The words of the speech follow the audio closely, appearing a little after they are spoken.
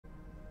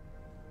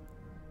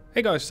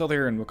Hey guys, still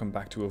here and welcome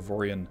back to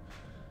Avorion.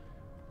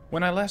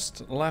 When I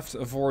last left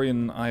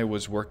Avorion, I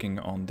was working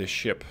on this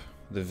ship,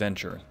 the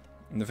Venture.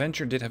 And the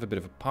Venture did have a bit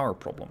of a power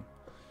problem.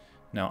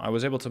 Now, I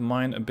was able to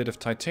mine a bit of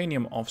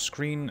titanium off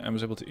screen and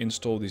was able to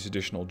install these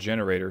additional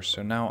generators.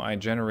 So now I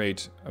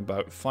generate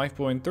about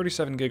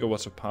 5.37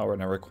 gigawatts of power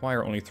and I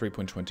require only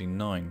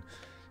 3.29.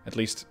 At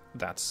least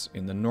that's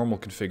in the normal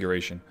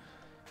configuration.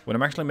 When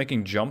I'm actually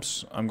making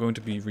jumps, I'm going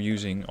to be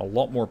reusing a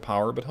lot more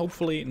power, but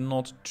hopefully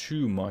not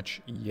too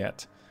much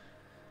yet.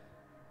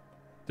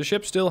 The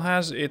ship still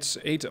has its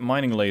 8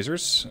 mining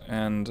lasers,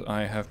 and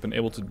I have been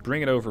able to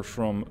bring it over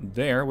from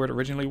there, where it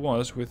originally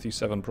was, with the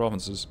 7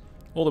 provinces,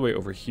 all the way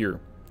over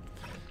here.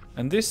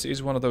 And this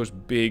is one of those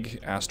big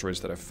asteroids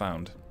that I've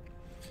found.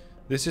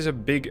 This is a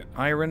big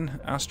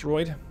iron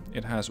asteroid.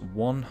 It has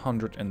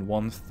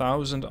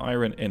 101,000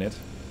 iron in it,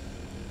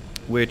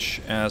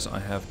 which, as I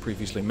have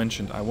previously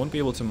mentioned, I won't be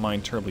able to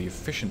mine terribly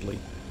efficiently.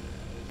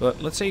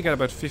 But let's say you got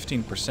about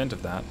 15%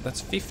 of that,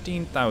 that's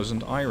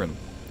 15,000 iron.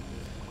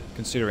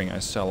 Considering I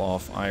sell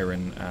off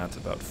iron at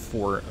about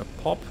 4 a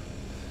pop,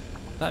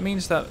 that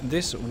means that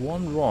this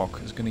one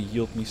rock is going to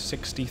yield me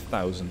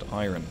 60,000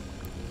 iron.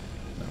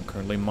 Now, I'm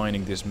currently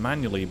mining this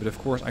manually, but of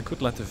course I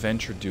could let the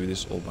Venture do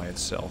this all by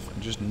itself.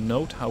 And just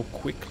note how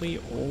quickly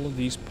all of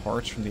these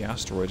parts from the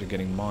asteroid are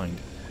getting mined.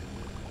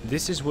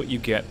 This is what you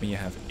get when you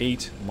have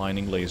 8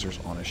 mining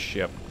lasers on a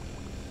ship.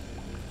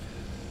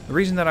 The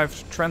reason that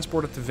I've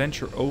transported the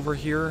Venture over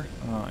here,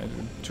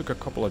 it took a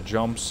couple of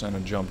jumps and a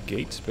jump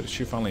gate, but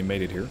she finally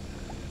made it here,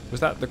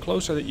 was that the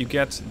closer that you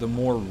get, the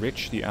more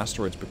rich the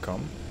asteroids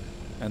become,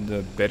 and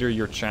the better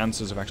your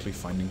chances of actually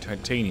finding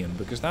titanium,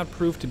 because that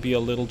proved to be a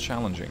little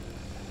challenging.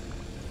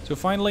 So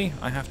finally,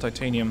 I have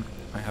titanium.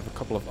 I have a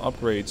couple of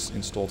upgrades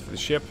installed for the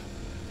ship,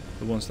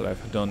 the ones that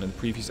I've done in the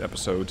previous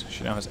episode.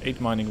 She now has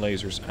 8 mining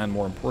lasers, and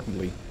more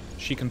importantly,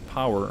 she can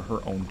power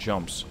her own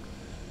jumps,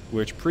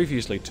 which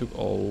previously took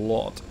a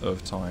lot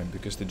of time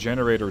because the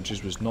generator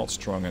just was not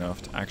strong enough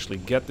to actually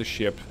get the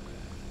ship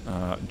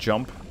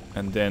jump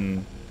and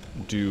then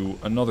do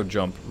another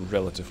jump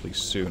relatively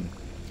soon.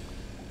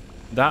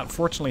 That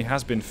fortunately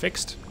has been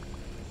fixed,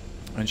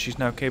 and she's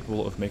now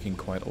capable of making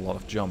quite a lot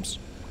of jumps.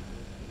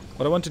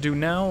 What I want to do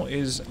now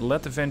is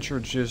let the Venture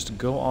just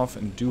go off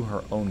and do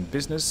her own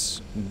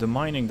business. The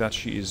mining that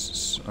she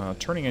is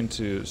turning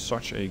into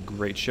such a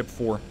great ship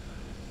for.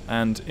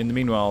 And in the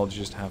meanwhile,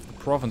 just have the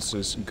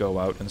provinces go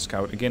out and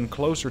scout again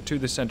closer to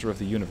the center of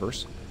the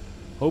universe,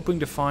 hoping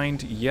to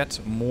find yet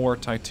more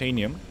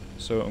titanium.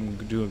 So I'm going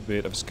to do a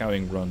bit of a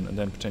scouting run and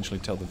then potentially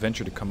tell the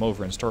Venture to come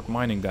over and start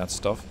mining that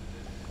stuff,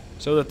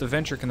 so that the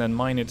Venture can then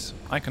mine it.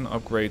 I can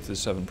upgrade the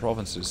 7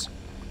 provinces.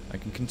 I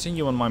can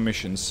continue on my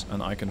missions,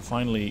 and I can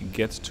finally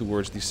get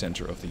towards the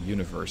center of the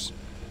universe.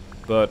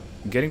 But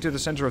getting to the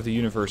center of the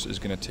universe is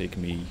going to take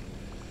me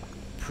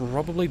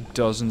probably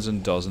dozens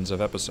and dozens of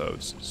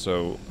episodes,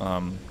 so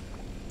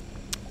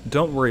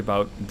don't worry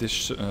about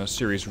this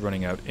series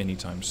running out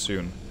anytime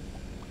soon.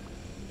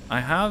 I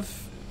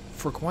have,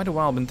 for quite a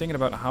while, been thinking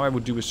about how I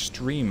would do a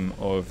stream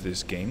of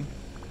this game,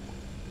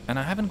 and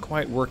I haven't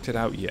quite worked it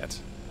out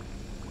yet.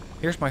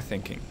 Here's my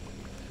thinking.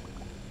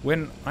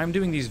 When I'm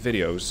doing these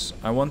videos,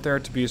 I want there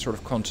to be a sort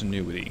of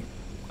continuity.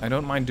 I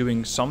don't mind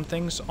doing some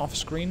things off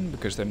screen,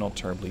 because they're not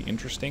terribly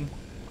interesting,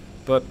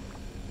 but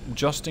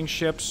adjusting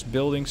ships,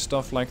 building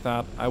stuff like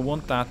that, I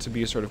want that to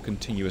be a sort of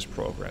continuous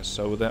progress,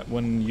 so that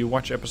when you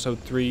watch episode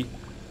 3,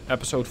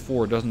 episode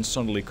 4 doesn't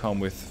suddenly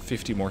come with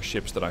 50 more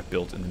ships that I've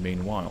built in the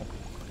meanwhile.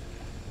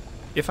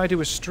 If I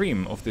do a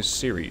stream of this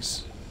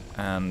series,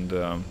 and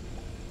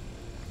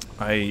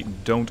I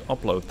don't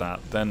upload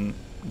that, then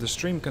the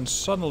stream can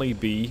suddenly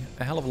be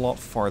a hell of a lot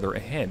farther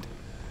ahead.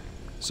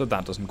 So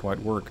that doesn't quite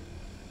work.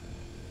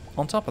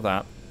 On top of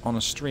that, on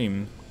a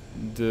stream,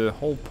 the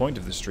whole point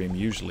of the stream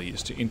usually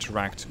is to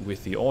interact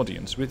with the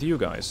audience, with you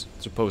guys,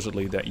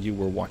 supposedly that you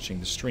were watching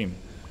the stream.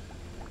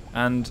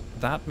 And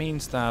that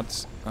means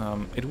that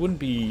it wouldn't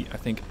be, I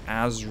think,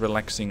 as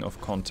relaxing of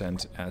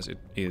content as it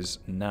is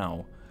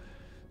now.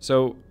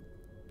 So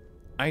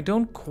I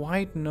don't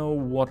quite know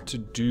what to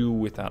do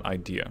with that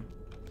idea.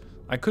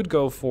 I could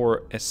go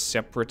for a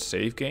separate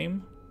save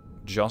game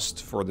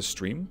just for the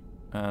stream,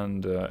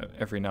 and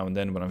every now and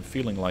then when I'm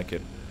feeling like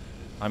it,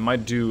 I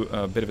might do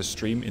a bit of a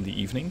stream in the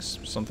evenings,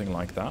 something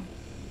like that.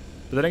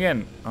 But then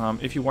again,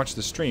 if you watch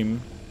the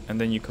stream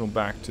and then you come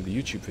back to the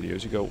YouTube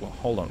videos, you go, well,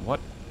 hold on, what?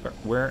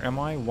 Where am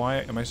I? Why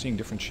am I seeing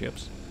different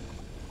ships?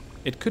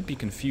 It could be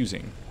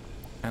confusing,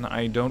 and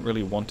I don't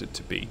really want it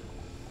to be.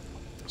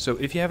 So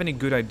if you have any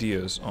good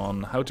ideas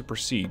on how to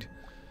proceed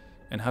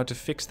and how to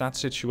fix that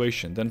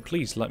situation, then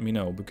please let me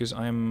know, because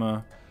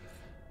I'm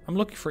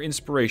looking for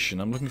inspiration.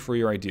 I'm looking for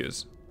your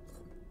ideas.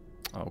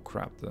 Oh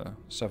crap, the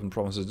 7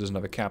 provinces doesn't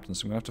have a captain,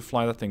 so I'm going to have to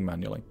fly that thing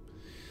manually.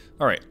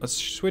 Alright, let's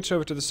switch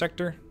over to the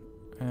sector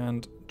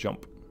and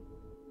jump.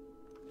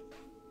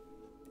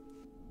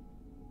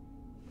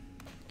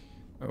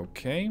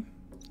 Okay.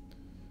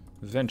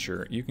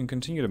 Venture, you can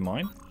continue to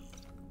mine.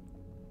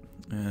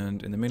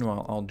 And in the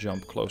meanwhile, I'll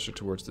jump closer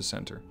towards the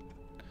center.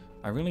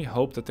 I really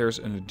hope that there's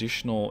an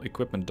additional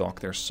equipment dock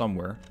there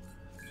somewhere.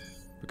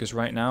 Because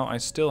right now I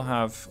still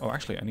have... Oh,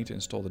 actually, I need to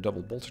install the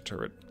double bolter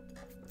turret.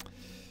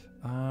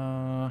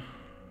 Not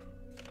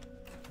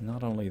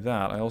only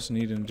that, I also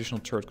need an additional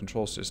turret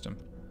control system.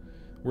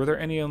 Were there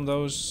any of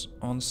those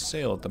on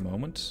sale at the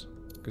moment?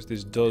 Because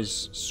this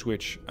does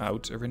switch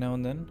out every now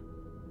and then.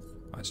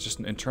 Oh, it's just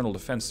an internal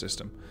defense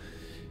system.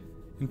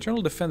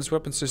 Internal defense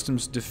weapon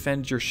systems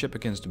defend your ship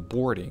against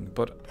boarding,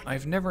 but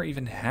I've never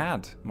even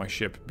had my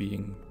ship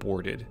being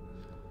boarded.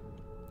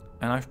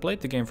 And I've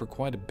played the game for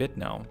quite a bit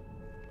now.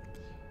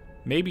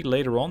 Maybe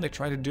later on they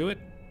try to do it.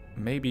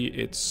 Maybe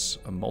it's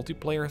a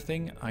multiplayer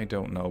thing, I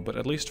don't know. But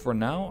at least for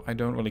now, I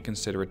don't really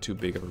consider it too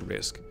big of a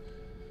risk.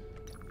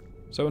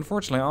 So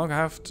unfortunately, I'll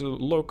have to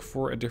look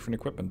for a different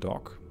equipment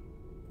dock.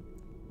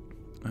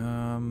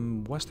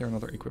 Was there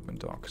another equipment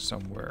dock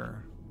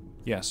somewhere?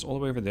 Yes, all the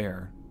way over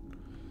there.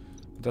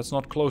 But that's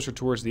not closer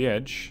towards the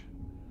edge.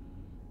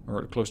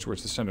 Or close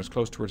towards the center, it's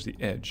close towards the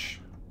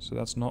edge. So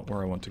that's not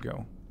where I want to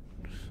go.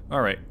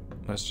 Alright,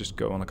 let's just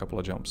go on a couple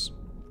of jumps.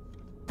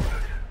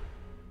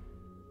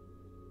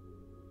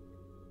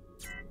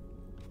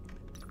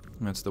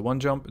 That's the one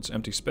jump, it's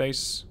empty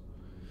space.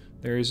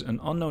 There is an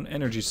unknown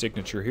energy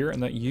signature here,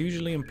 and that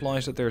usually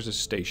implies that there's a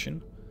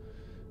station.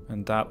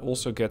 And that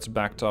also gets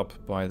backed up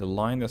by the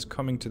line that's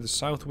coming to the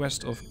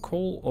southwest of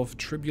Coal of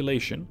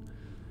Tribulation.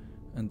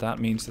 And that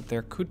means that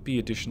there could be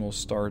additional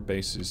star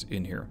bases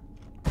in here.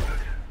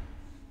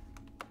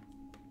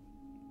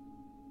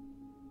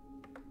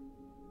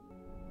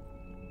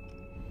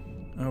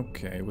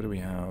 Okay, what do we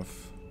have?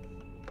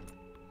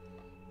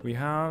 We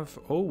have...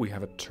 Oh, we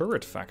have a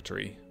turret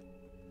factory.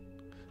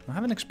 I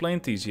haven't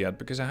explained these yet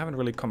because I haven't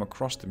really come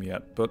across them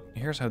yet, but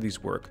here's how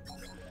these work.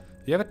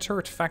 If you have a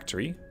turret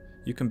factory,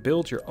 you can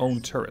build your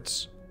own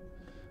turrets.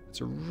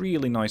 It's a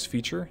really nice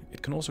feature.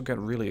 It can also get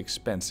really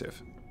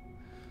expensive.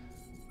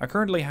 I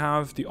currently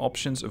have the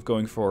options of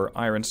going for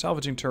iron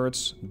salvaging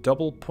turrets,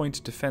 double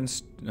point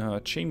defense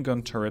chain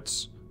gun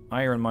turrets,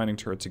 iron mining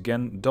turrets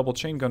again, double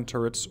chain gun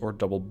turrets, or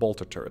double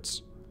bolter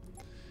turrets.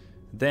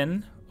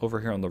 Then, over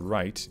here on the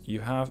right,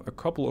 you have a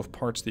couple of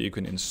parts that you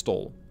can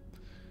install.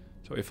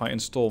 So if I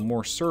install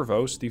more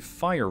servos, the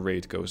fire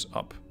rate goes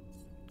up.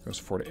 It goes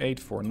 4 to 8,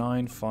 4,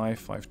 9, 5,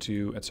 5,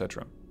 2,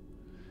 etc.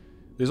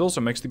 This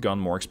also makes the gun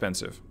more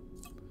expensive.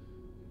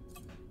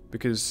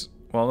 Because,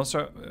 well,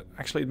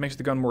 actually it makes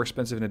the gun more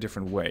expensive in a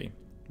different way.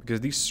 Because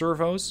these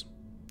servos,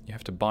 you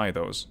have to buy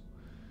those.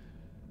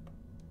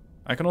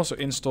 I can also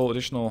install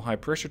additional high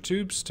pressure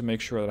tubes to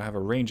make sure that I have a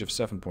range of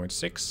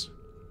 7.6.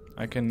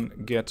 I can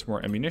get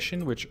more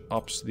ammunition, which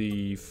ups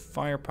the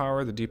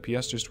firepower. The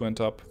DPS just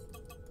went up.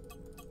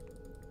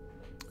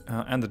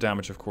 And the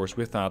damage, of course,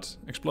 with that.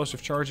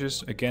 Explosive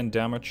charges, again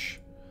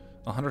damage,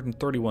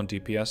 131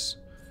 DPS.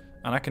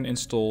 And I can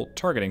install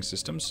targeting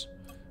systems,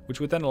 which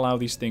would then allow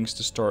these things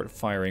to start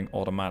firing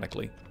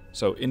automatically.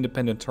 So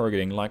independent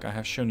targeting, like I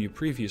have shown you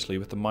previously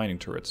with the mining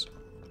turrets.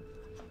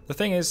 The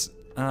thing is,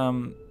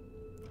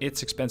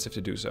 it's expensive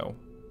to do so.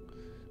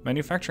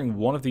 Manufacturing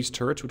one of these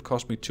turrets would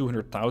cost me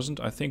 200,000,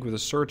 I think with a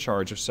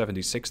surcharge of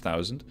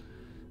 76,000.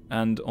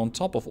 And on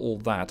top of all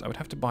that, I would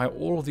have to buy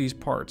all of these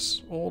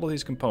parts, all of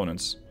these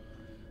components.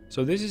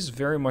 So this is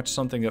very much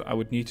something that I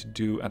would need to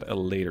do at a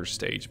later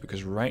stage,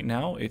 because right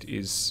now it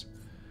is,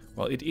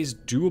 well, it is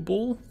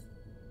doable,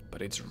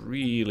 but it's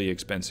really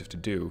expensive to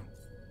do.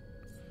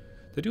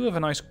 They do have a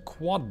nice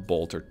quad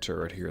bolter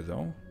turret here,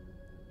 though.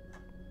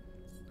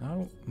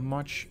 How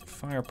much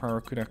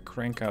firepower could I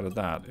crank out of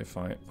that if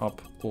I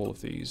up all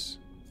of these?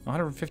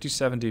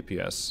 157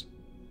 DPS.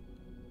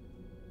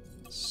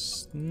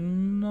 It's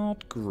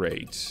not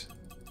great.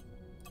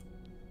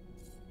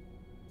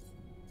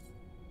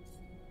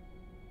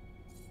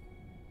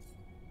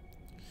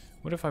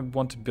 What if I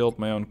want to build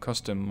my own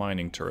custom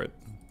mining turret?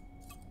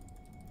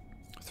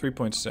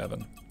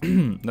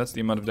 3.7. That's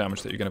the amount of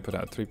damage that you're going to put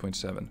out,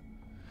 3.7.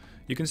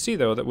 You can see,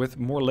 though, that with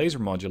more laser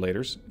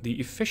modulators, the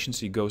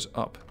efficiency goes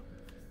up,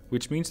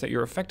 which means that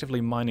you're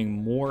effectively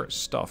mining more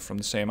stuff from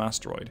the same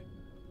asteroid.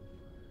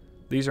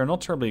 These are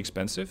not terribly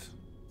expensive.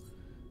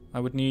 I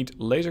would need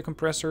laser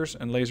compressors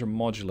and laser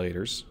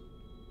modulators,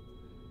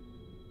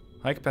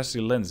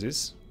 high-capacity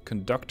lenses,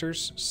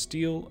 conductors,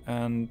 steel,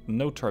 and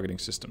no targeting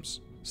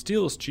systems.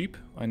 Steel is cheap,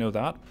 I know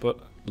that, but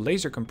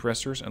laser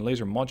compressors and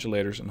laser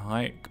modulators and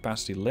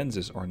high-capacity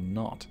lenses are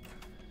not.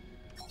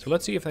 So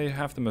let's see if they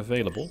have them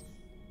available.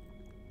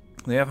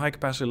 They have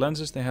high-capacity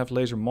lenses, they have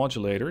laser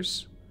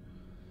modulators.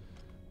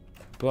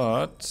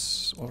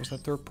 But what was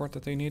that third part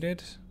that they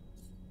needed?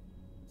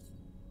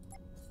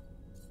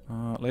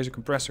 Laser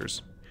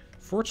compressors.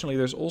 Fortunately,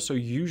 there's also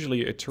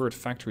usually a turret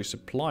factory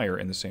supplier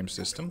in the same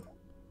system.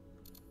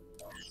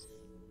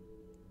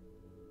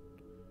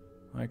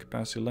 High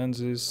capacity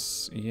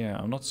lenses. Yeah,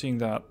 I'm not seeing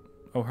that.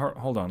 Oh,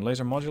 hold on.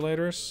 Laser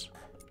modulators.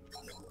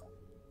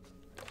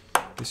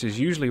 This is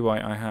usually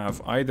why I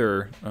have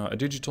either a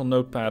digital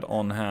notepad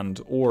on hand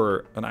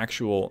or an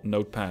actual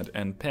notepad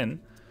and pen.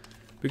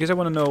 Because I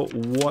want to know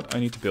what I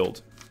need to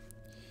build.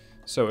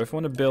 So if I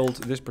want to build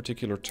this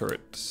particular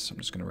turret, I'm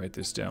just going to write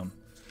this down.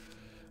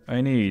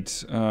 I need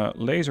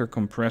laser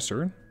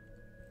compressor.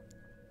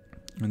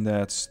 And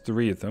that's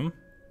 3 of them.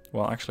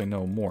 Well, actually,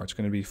 no more. It's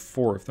going to be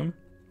 4 of them.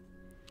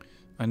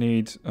 I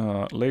need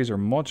laser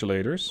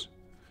modulators.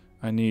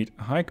 I need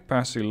high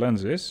capacity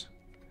lenses.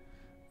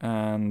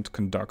 And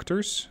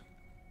conductors.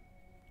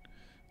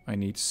 I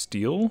need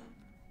steel.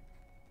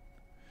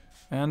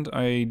 And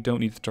I don't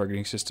need the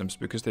targeting systems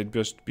because they'd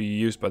just be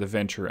used by the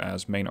Venture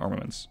as main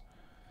armaments.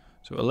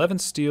 So 11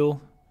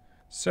 steel,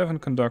 7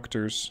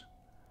 conductors,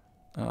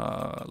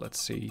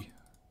 let's see,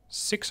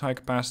 6 high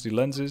capacity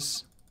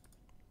lenses,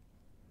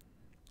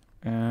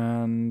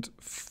 and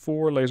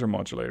 4 laser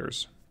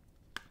modulators.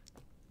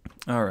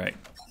 Alright.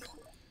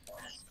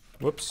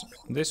 Whoops,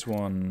 this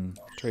one,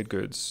 trade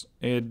goods.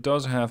 It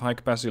does have high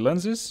capacity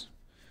lenses,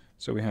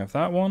 so we have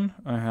that one.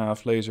 I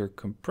have laser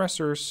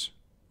compressors.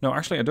 No,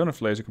 actually I don't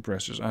have laser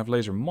compressors, I have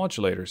laser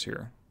modulators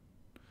here.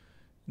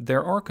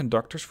 There are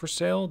conductors for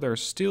sale,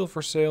 there's steel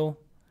for sale.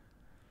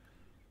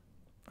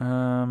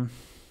 So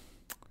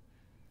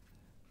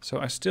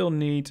I still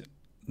need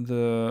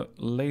the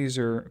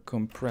laser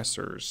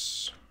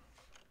compressors.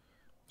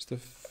 Does the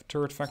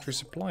turret factory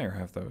supplier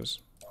have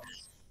those?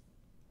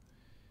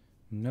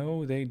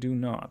 No, they do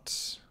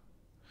not.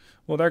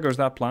 Well, there goes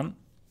that plan.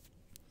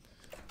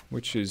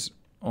 Which is,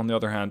 on the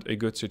other hand, a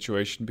good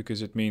situation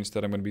because it means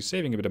that I'm going to be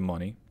saving a bit of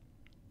money.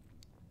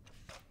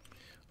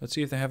 Let's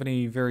see if they have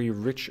any very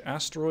rich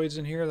asteroids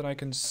in here that I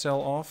can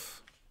sell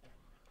off.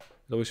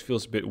 It always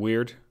feels a bit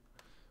weird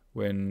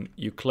when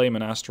you claim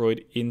an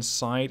asteroid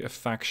inside a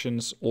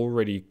faction's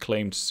already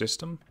claimed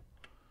system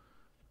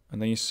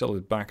and then you sell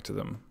it back to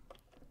them.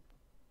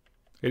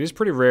 It is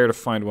pretty rare to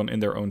find one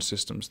in their own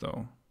systems,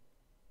 though.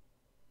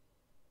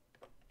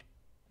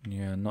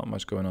 Yeah, not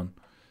much going on.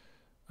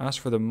 As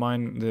for the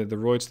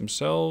roids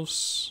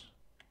themselves,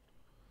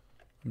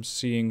 I'm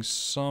seeing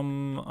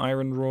some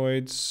iron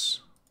roids.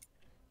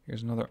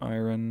 Here's another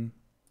iron,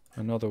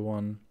 another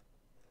one.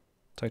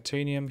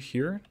 Titanium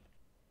here?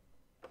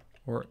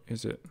 Or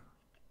is it?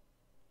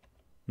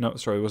 No,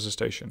 sorry, it was a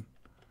station.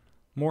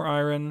 More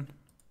iron.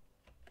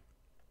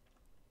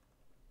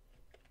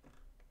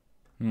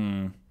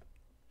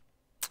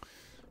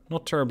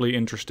 Not terribly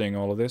interesting,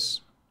 all of this.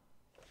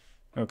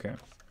 Okay.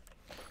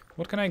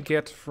 What can I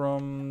get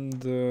from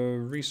the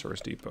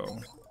resource depot?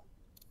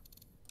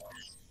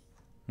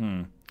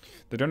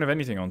 They don't have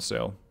anything on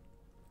sale.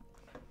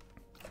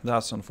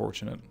 That's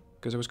unfortunate,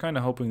 because I was kind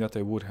of hoping that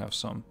they would have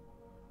some.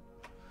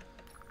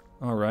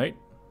 Alright.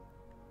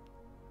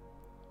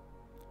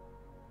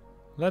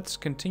 Let's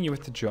continue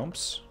with the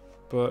jumps,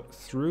 but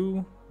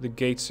through the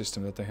gate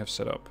system that they have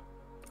set up.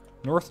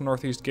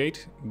 North-northeast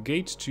gate,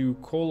 gate to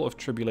Call of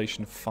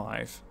Tribulation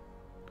 5.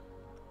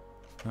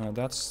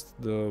 That's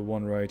the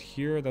one right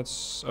here.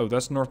 That's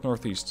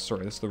north-northeast.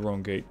 Sorry, that's the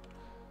wrong gate.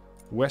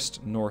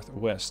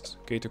 West-northwest.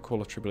 Gate to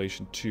Call of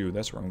Tribulation 2.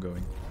 That's where I'm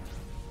going.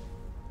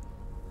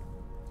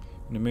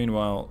 In the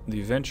meanwhile,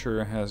 the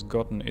Venture has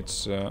gotten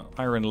its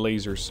iron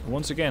lasers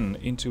once again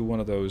into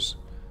one of those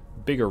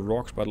bigger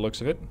rocks by the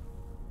looks of it.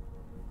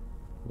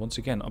 Once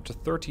again, up to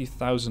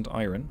 30,000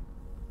 iron.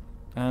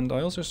 And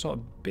I also saw a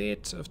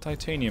bit of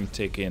titanium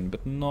tick in,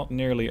 but not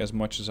nearly as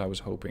much as I was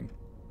hoping.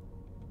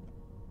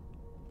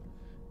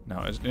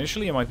 Now,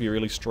 initially you might be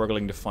really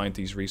struggling to find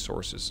these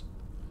resources.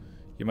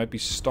 You might be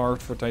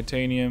starved for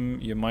titanium,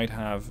 you might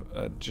have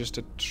just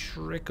a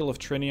trickle of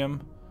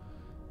trinium.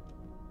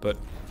 But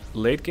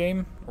late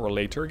game, or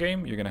later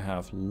game, you're going to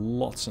have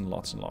lots and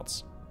lots and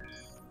lots.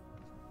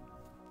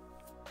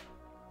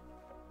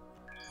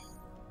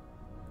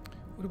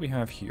 What do we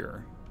have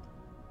here?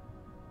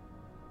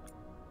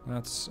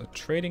 That's a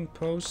trading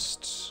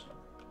post.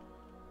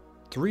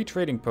 3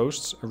 trading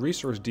posts, a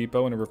resource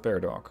depot, and a repair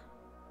dock.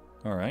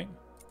 Alright.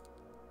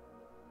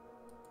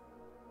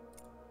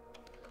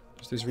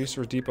 Does this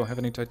resource depot have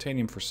any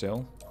titanium for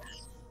sale?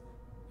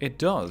 It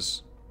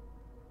does.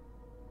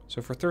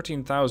 So for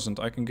 13,000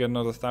 I can get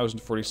another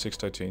 1,046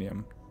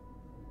 titanium.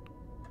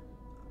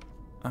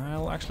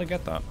 I'll actually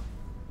get that.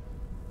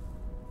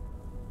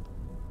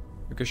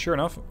 Because sure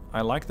enough,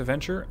 I like the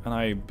Venture and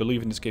I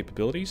believe in its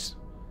capabilities.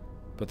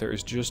 But there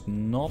is just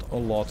not a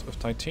lot of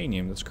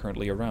titanium that's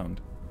currently around.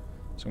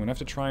 So I'm going to have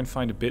to try and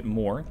find a bit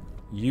more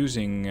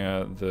using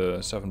the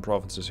 7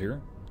 provinces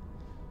here.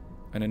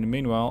 And in the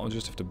meanwhile, I'll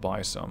just have to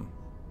buy some.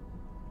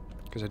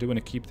 Because I do want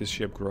to keep this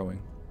ship growing.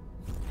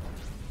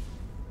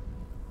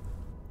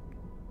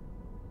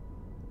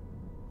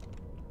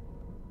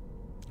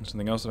 And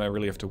something else that I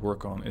really have to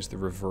work on is the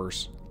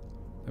reverse.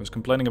 I was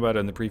complaining about it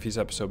in the previous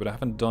episode, but I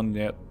haven't done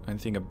yet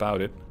anything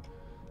about it.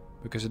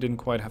 Because I didn't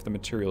quite have the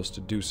materials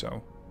to do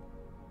so.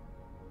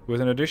 With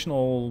an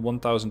additional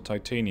 1,000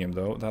 titanium,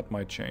 though, that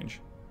might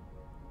change.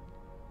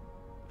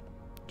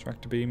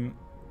 Tractor beam.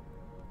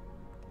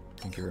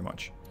 Thank you very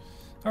much.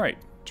 Alright,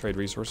 trade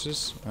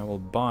resources. I will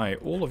buy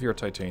all of your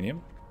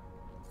titanium.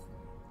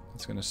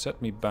 It's going to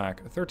set me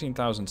back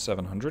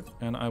 13,700.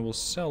 And I will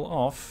sell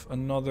off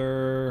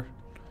another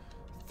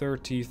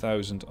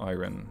 30,000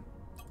 iron.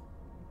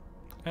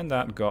 And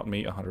that got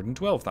me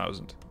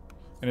 112,000.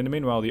 And in the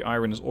meanwhile, the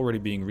iron is already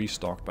being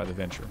restocked by the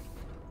Venture.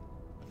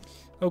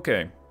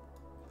 Okay.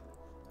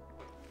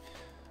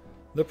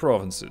 The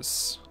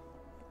provinces.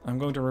 I'm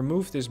going to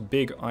remove this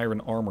big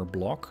iron armor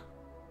block.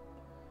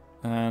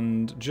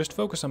 And just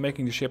focus on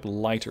making the ship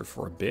lighter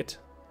for a bit.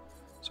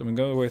 So I'm going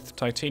to go with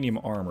titanium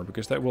armor,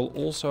 because that will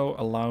also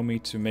allow me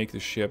to make the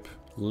ship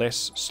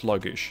less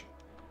sluggish.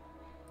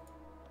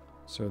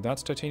 So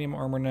that's titanium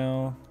armor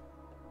now.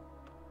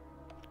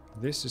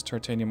 This is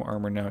titanium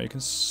armor now. You can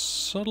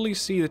subtly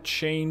see the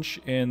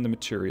change in the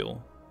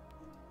material.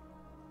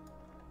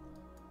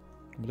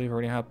 I believe I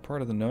already had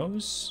part of the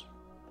nose.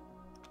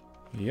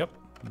 Yep,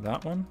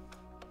 that one.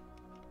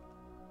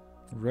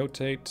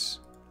 Rotate.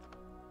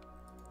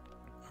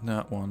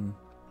 That one.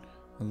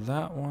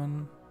 That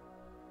one.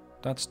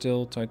 That's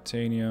still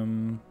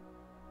titanium.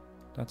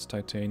 That's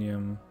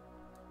titanium.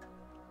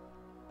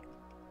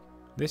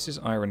 This is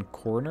iron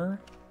corner.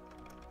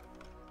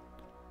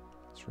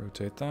 Let's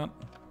rotate that.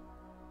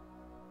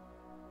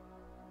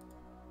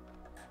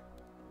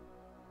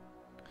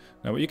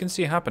 Now what you can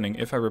see happening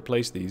if I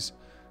replace these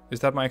is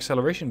that my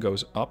acceleration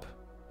goes up,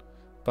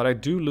 but I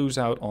do lose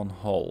out on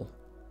hull.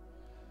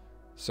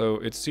 So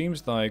it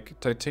seems like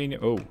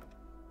titanium... Oh,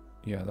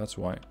 yeah, that's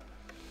why.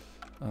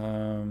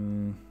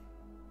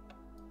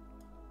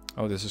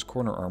 Oh, this is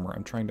corner armor.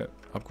 I'm trying to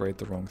upgrade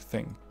the wrong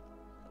thing.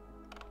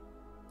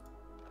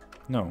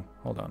 No,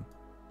 hold on.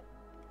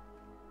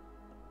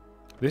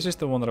 This is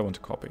the one that I want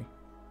to copy.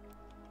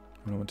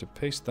 I want to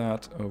paste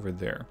that over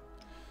there.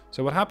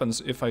 So what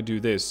happens if I do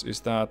this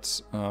is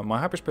that my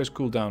hyperspace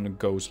cooldown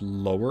goes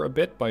lower a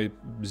bit by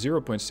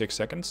 0.6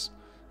 seconds.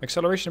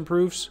 Acceleration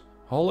improves,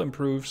 hull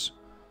improves,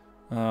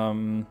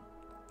 and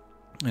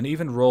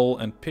even roll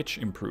and pitch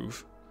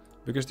improve.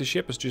 Because the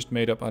ship is just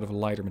made up out of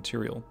lighter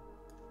material.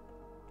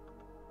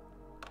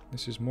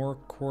 This is more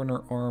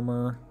corner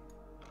armor.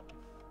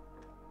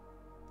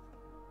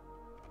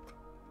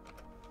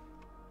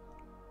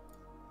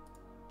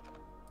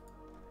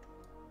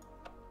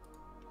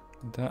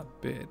 That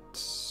bit...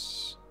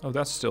 Oh,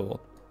 that's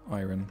still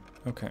iron.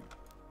 Okay.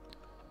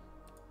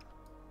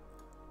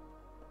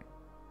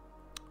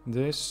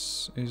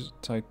 This is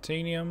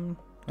titanium.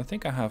 I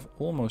think I have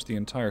almost the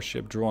entire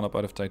ship drawn up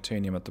out of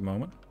titanium at the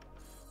moment.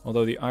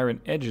 Although the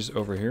iron edges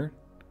over here,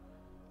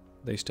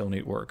 they still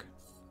need work.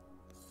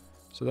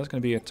 So that's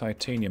going to be a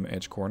titanium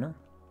edge corner.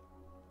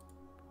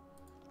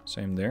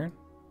 Same there.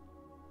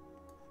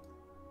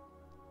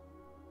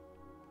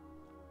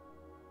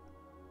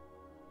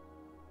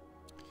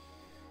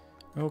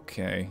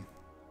 Okay.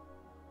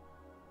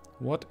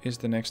 What is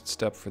the next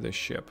step for this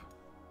ship?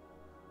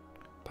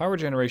 Power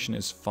generation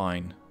is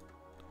fine.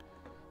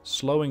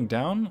 Slowing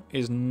down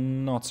is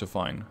not so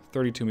fine.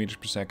 32 meters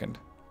per second.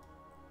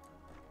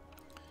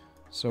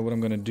 So what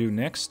I'm going to do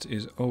next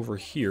is over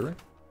here,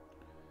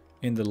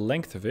 in the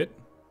length of it,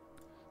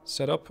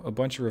 set up a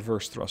bunch of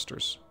reverse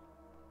thrusters.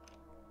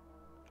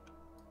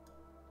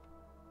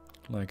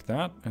 Like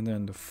that, and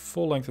then the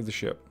full length of the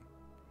ship.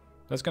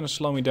 That's going to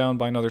slow me down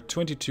by another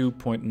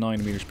 22.9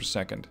 meters per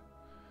second.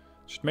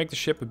 Should make the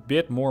ship a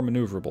bit more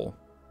maneuverable.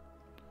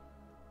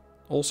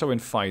 Also in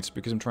fights,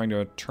 because I'm trying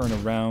to turn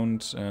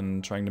around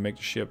and trying to make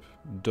the ship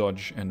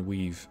dodge and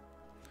weave.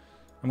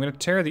 I'm going to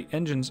tear the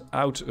engines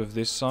out of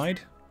this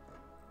side.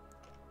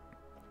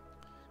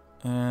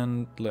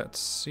 And let's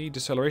see,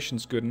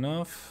 deceleration's good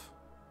enough.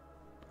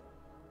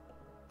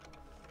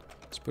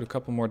 Let's put a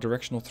couple more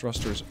directional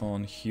thrusters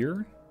on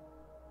here.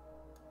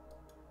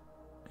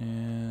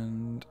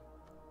 And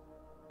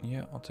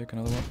yeah, I'll take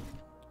another one.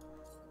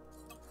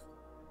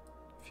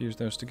 Fuse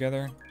those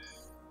together.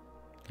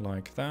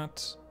 Like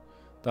that.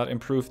 That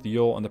improved the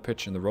yaw and the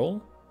pitch and the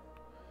roll.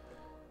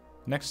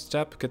 Next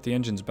step, get the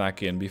engines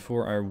back in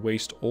before I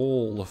waste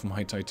all of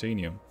my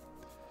titanium.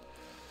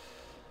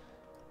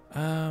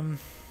 I'm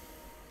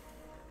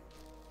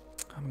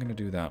gonna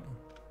do that.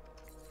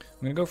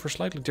 I'm gonna go for a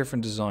slightly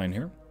different design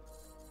here.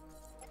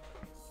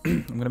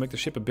 I'm gonna make the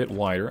ship a bit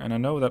wider, and I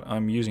know that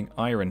I'm using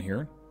iron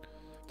here.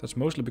 That's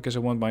mostly because I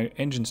want my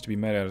engines to be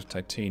made out of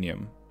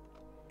titanium.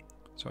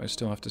 So I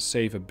still have to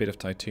save a bit of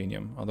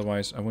titanium,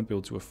 otherwise I won't be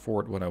able to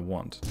afford what I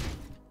want.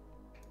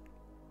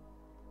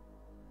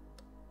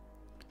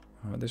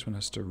 This one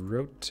has to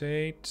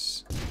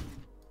rotate.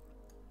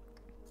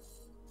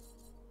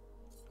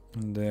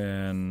 And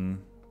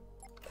then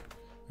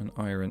an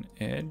iron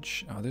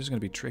edge. Oh, this is going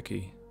to be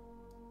tricky.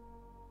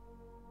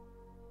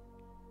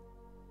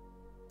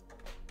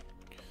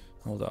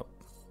 Hold up.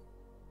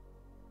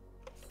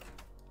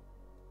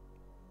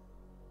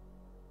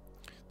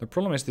 The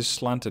problem is this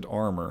slanted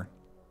armor.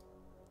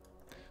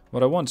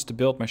 What I want is to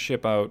build my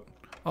ship out...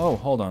 Oh,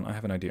 hold on, I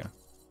have an idea.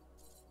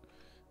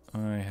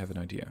 I have an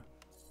idea.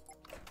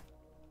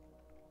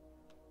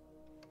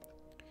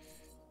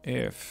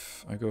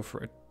 If I go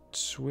for a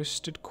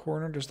twisted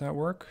corner, does that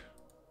work?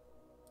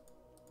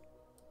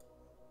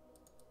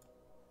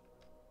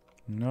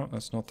 No,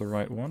 that's not the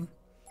right one.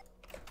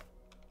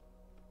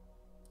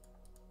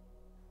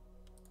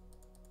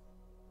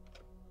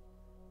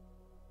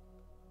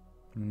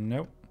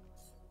 Nope.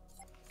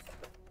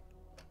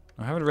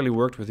 I haven't really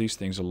worked with these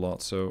things a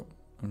lot, so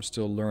I'm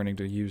still learning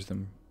to use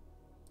them.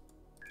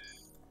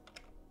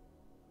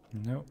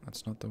 No,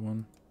 that's not the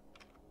one.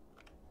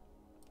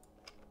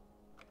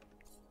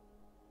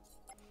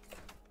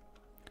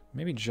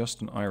 Maybe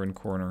just an iron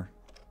corner.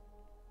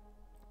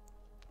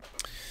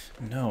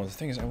 No, the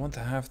thing is, I want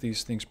to have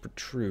these things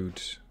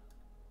protrude.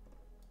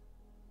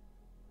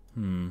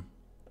 Let's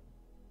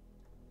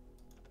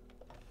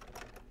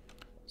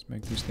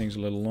make these things a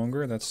little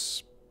longer.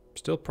 That's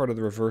still part of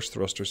the reverse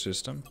thruster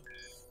system.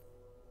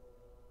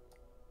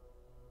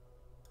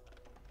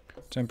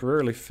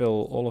 Temporarily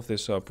fill all of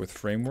this up with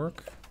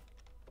framework.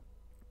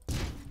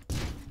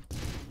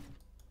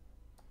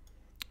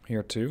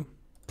 Here too.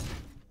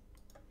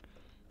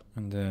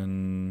 And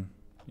then,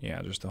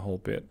 yeah, just the whole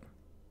bit.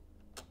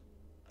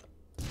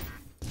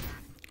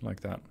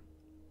 Like that.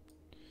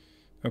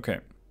 Okay.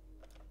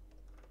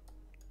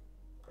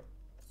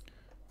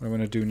 What I'm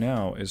going to do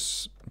now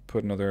is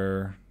put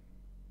another...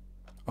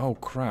 Oh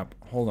crap,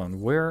 hold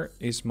on. Where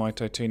is my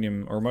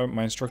titanium, or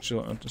my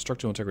structural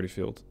integrity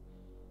field?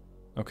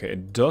 Okay,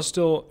 it does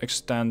still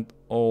extend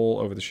all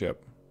over the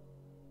ship.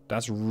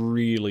 That's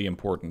really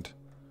important.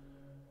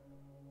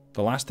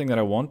 The last thing that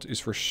I want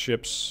is for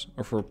ships,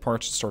 or for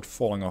parts to start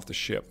falling off the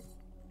ship.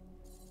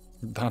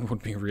 That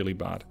would be really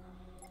bad.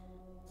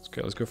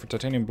 Okay, let's go for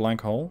titanium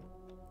blank hull.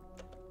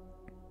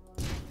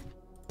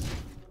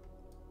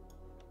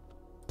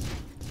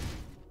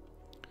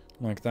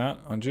 Like that.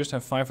 I just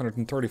have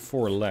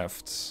 534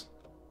 left.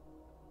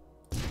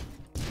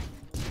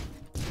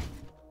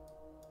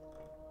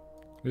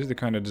 This is the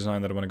kind of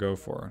design that I want to go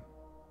for.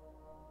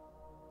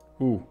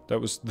 Ooh, that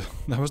was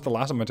the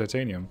last of my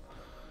titanium.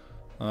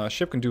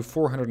 Ship can do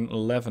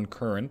 411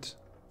 current.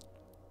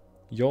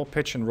 Yaw,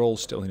 pitch, and roll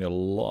still need a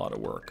lot of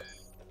work.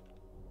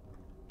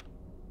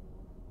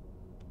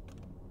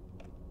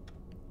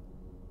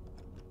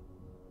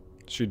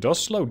 She does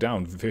slow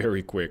down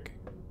very quick.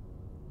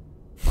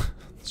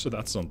 So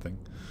that's something.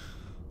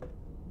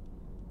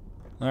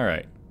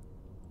 Alright.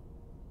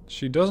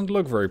 She doesn't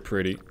look very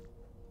pretty.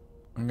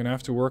 I'm gonna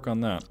have to work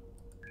on that.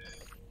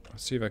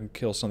 Let's see if I can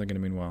kill something in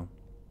the meanwhile.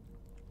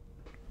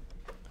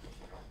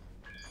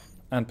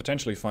 And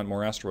potentially find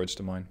more asteroids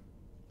to mine.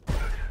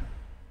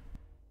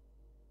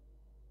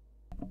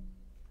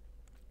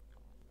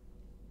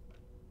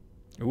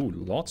 Ooh,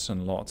 lots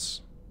and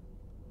lots.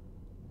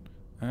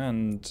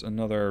 And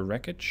another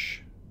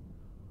wreckage.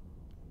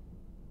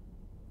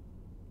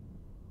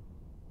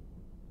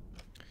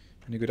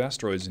 Any good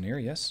asteroids in here?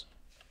 Yes.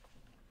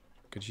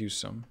 Could use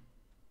some.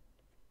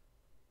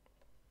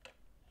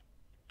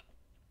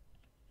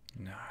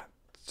 Nah,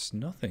 it's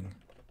nothing.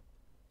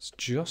 It's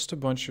just a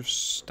bunch of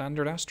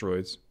standard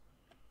asteroids.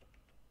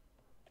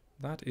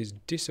 That is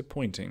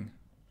disappointing.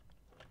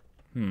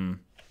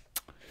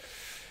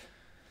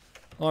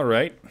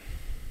 Alright.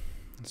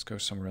 Let's go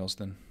somewhere else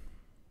then.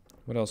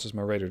 What else is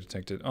my radar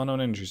detected?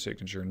 Unknown energy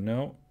signature.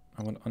 No.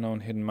 I want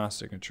unknown hidden mass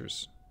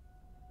signatures.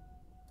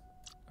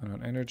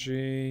 Unknown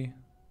energy.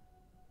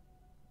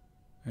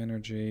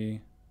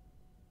 Energy.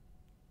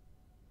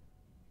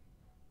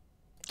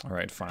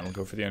 Alright, fine. I'll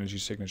go for the energy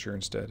signature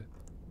instead.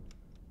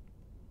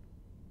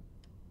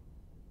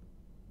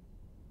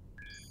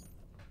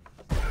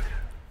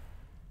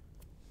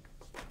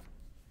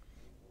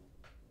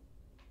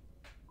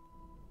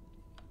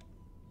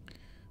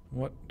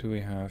 What do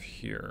we have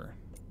here?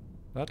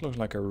 That looks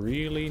like a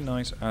really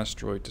nice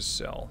asteroid to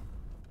sell.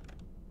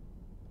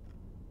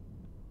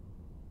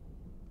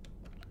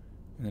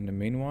 And in the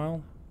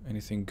meanwhile,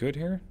 anything good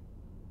here?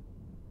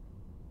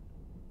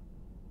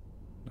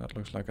 That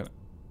looks like a...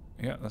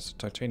 Yeah, that's a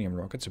titanium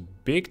rock. It's a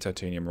big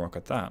titanium rock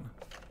at that.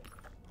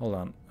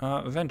 Hold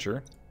on.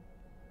 Venture.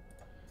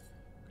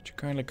 Could you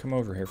kindly come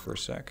over here for a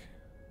sec?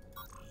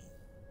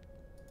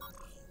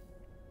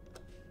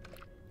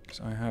 Because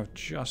I have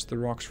just the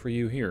rocks for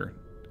you here.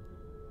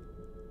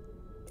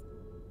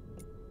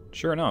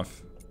 Sure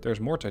enough, there's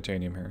more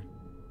titanium here.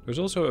 There's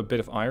also a bit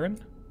of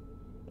iron,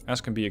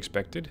 as can be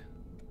expected.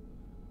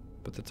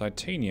 But the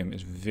titanium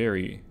is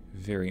very,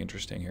 very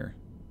interesting here.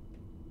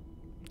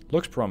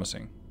 Looks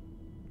promising.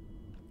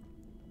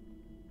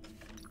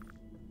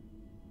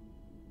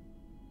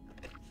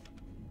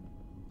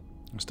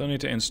 I still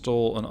need to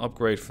install an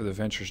upgrade for the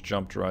Venture's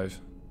jump drive.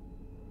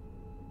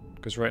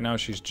 Because right now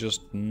she's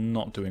just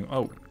not doing...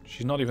 Oh,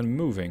 she's not even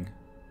moving.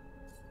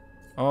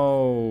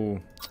 Oh.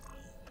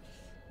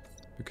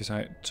 Because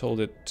I told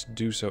it to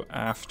do so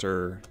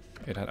after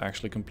it had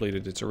actually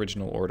completed its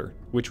original order,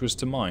 which was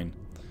to mine.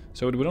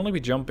 So it would only be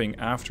jumping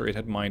after it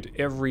had mined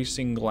every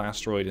single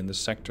asteroid in the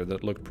sector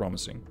that looked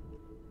promising.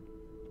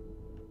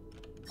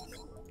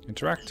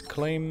 Interact,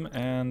 claim,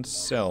 and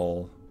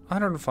sell.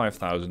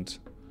 105,000.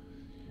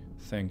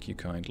 Thank you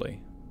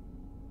kindly.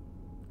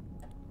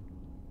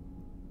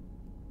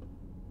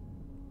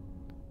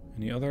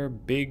 Any other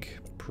big,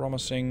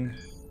 promising,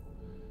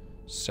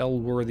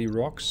 sell-worthy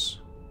rocks?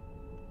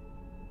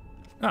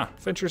 Ah,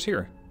 Venture's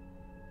here.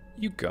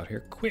 You got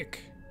here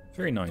quick.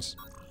 Very nice.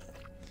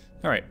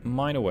 Alright,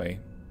 mine away.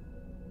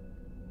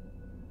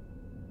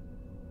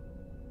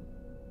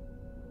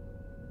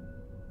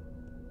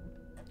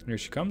 Here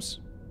she comes.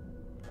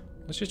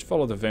 Let's just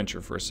follow the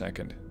Venture for a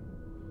second.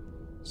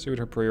 See what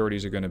her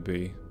priorities are going to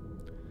be.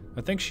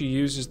 I think she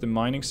uses the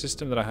mining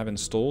system that I have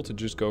installed to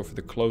just go for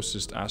the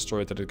closest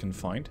asteroid that it can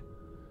find.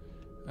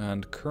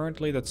 And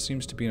currently that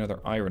seems to be another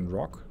iron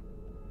rock.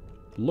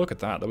 Look at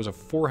that. That was a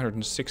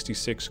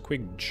 466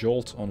 quick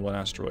jolt on one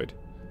asteroid.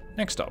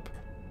 Next up.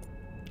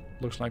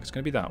 Looks like it's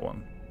going to be that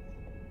one.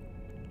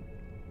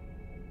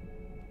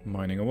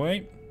 Mining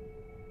away.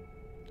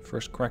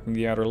 First cracking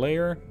the outer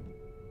layer.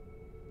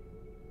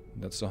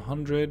 That's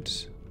 100.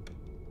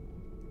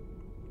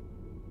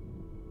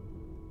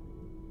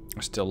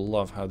 I still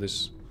love how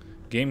this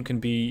game can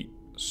be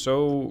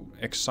so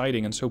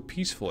exciting and so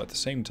peaceful at the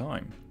same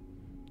time.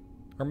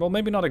 Or, well,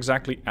 maybe not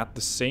exactly at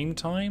the same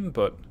time,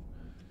 but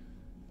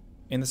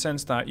in the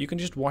sense that you can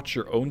just watch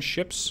your own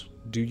ships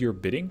do your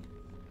bidding.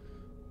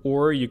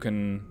 Or you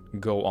can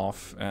go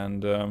off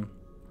and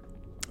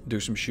do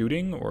some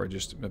shooting, or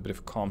just a bit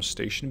of calm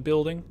station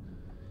building.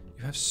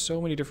 You have so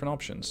many different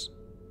options.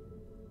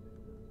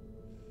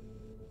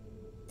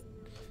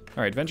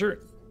 Alright,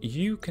 Venture,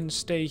 you can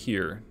stay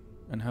here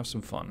and have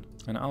some fun.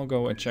 And I'll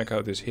go and check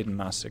out this hidden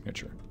mass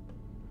signature.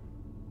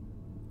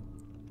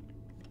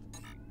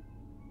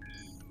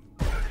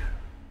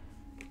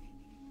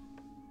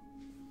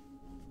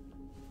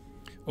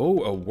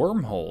 Oh, a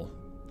wormhole.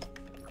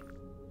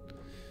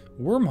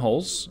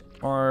 Wormholes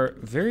are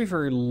very,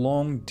 very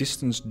long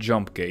distance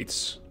jump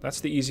gates. That's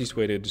the easiest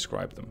way to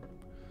describe them.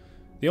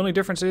 The only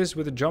difference is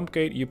with a jump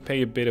gate you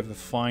pay a bit of a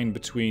fine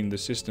between the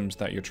systems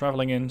that you're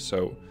traveling in.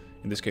 So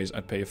in this case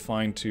I'd pay a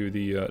fine to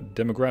the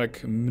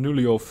Democratic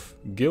Mnuliov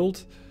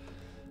Guild.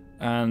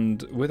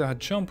 And with a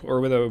jump or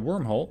with a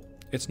wormhole,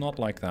 it's not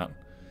like that.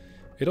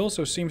 It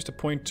also seems to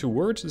point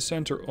towards the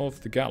center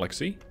of the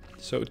galaxy.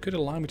 So it could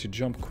allow me to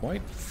jump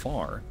quite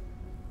far.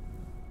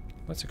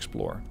 Let's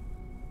explore.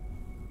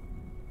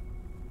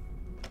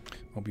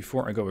 Well,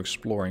 before I go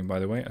exploring, by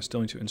the way, I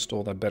still need to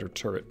install that better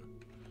turret.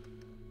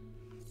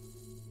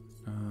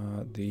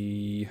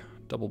 The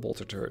double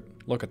bolter turret.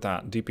 Look at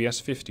that.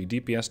 DPS 50,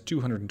 DPS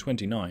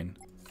 229.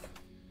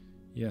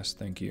 Yes,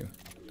 thank you.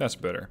 That's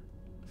better.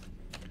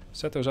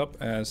 Set those up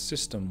as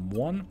System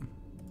 1.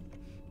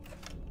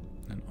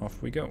 And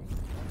off we go.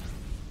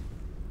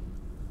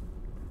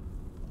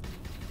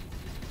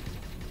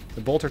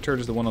 The bolter turret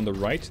is the one on the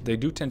right. They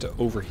do tend to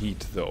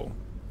overheat, though,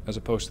 as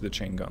opposed to the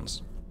chain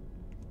guns.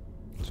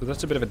 So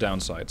that's a bit of a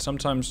downside.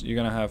 Sometimes you're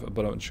going to have a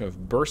bunch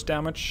of burst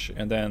damage,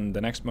 and then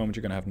the next moment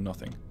you're going to have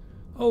nothing.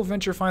 Oh,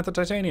 Venture, find the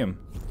titanium.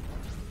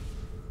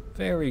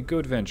 Very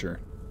good, Venture.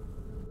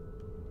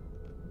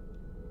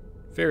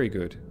 Very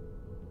good.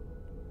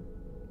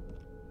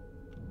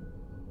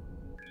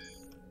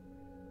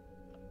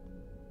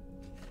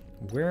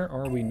 Where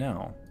are we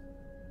now?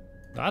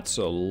 That's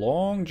a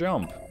long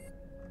jump.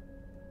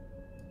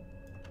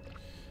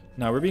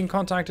 Now we're being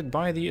contacted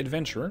by the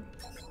adventurer.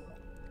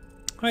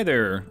 Hi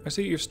there, I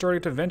see you've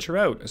started to venture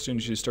out. As soon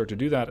as you start to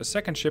do that, a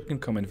second ship can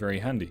come in very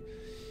handy.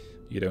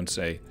 You don't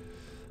say.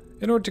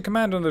 In order to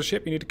command another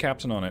ship, you need a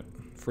captain on it.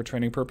 For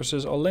training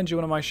purposes, I'll lend you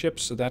one of my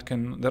ships that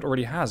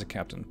already has a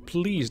captain.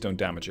 Please don't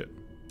damage it.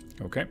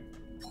 Okay.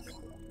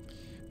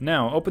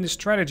 Now, open the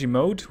strategy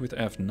mode with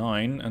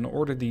F9 and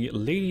order the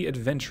Lady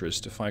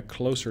Adventuress to fly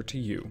closer to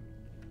you.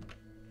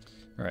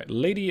 Alright,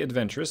 Lady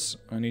Adventuress,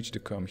 I need you to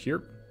come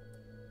here.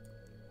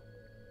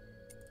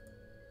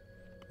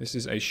 This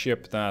is a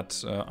ship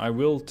that I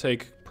will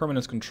take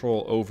permanent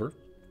control over.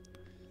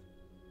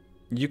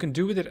 You can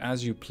do with it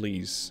as you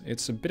please.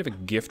 It's a bit of a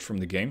gift from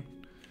the game.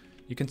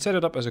 You can set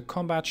it up as a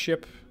combat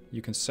ship.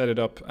 You can set it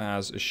up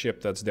as a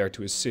ship that's there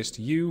to assist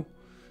you.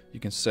 You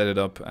can set it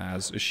up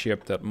as a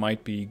ship that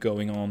might be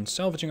going on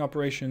salvaging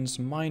operations,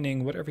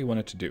 mining, whatever you want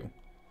it to do.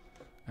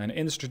 And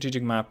in the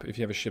strategic map, if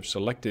you have a ship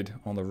selected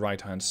on the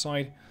right-hand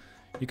side,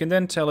 you can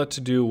then tell it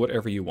to do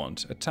whatever you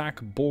want.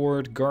 Attack,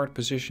 board, guard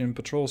position,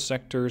 patrol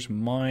sectors,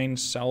 mine,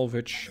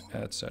 salvage,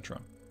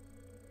 etc.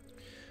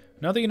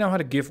 Now that you know how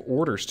to give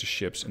orders to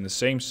ships in the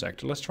same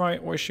sector, let's try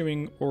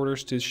issuing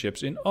orders to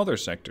ships in other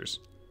sectors.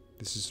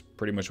 This is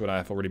pretty much what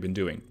I've already been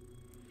doing.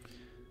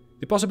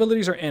 The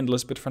possibilities are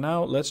endless, but for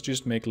now, let's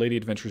just make Lady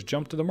Adventurers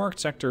jump to the marked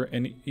sector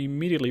and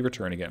immediately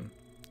return again.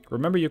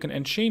 Remember, you can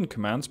enchain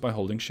commands by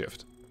holding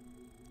shift.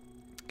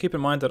 Keep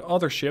in mind that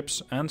other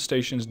ships and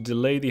stations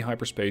delay the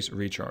hyperspace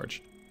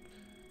recharge.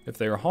 If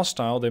they are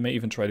hostile, they may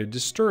even try to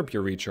disturb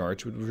your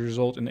recharge, which would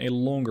result in a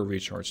longer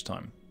recharge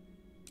time.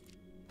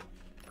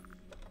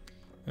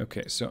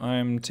 Okay, so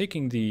I'm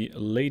taking the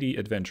Lady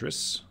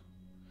Adventuress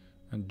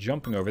and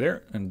jumping over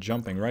there and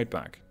jumping right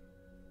back.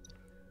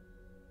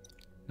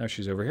 Now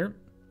she's over here.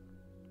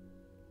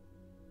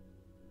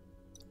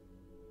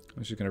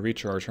 She's going to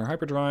recharge her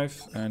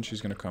hyperdrive and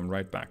she's going to come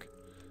right back.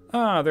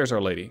 Ah, there's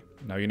our lady.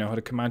 Now you know how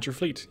to command your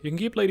fleet. You can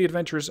keep Lady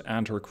Adventuress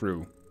and her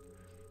crew.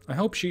 I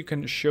hope she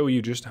can show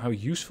you just how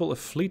useful a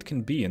fleet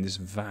can be in this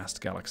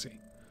vast galaxy.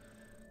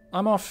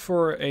 I'm off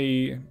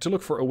to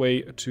look for a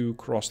way to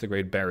cross the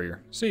Great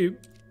Barrier. See you.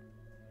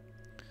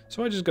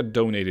 So I just got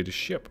donated a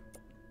ship.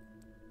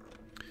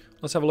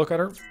 Let's have a look at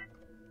her.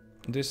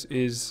 This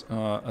is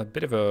a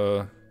bit of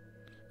a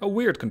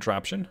weird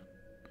contraption.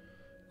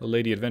 the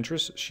Lady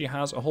Adventuress, she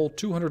has a whole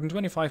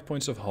 225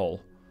 points of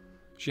hull.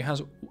 She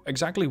has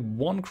exactly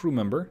 1 crew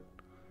member.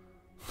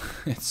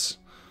 It's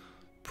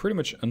pretty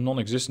much a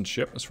non-existent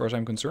ship as far as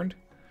I'm concerned.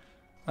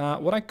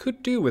 What I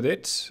could do with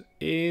it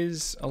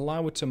is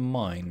allow it to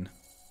mine.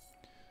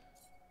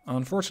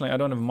 Unfortunately, I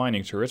don't have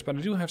mining turrets, but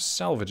I do have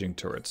salvaging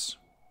turrets.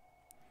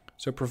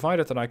 So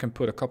provided that I can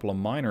put a couple of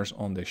miners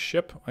on this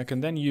ship, I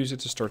can then use it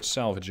to start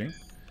salvaging.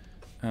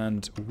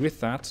 And with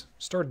that,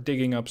 start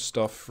digging up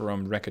stuff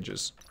from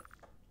wreckages.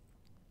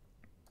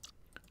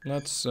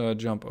 Let's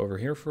jump over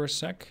here for a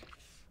sec.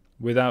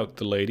 Without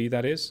the lady,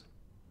 that is.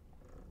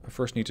 I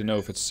first need to know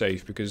if it's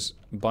safe, because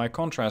by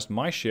contrast,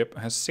 my ship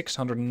has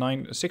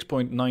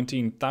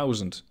 6.19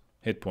 thousand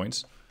hit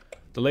points.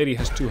 The lady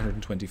has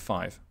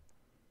 225.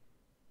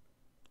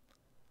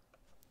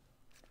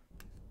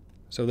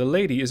 So the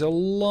lady is a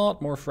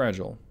lot more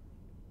fragile.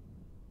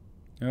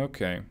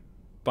 Okay.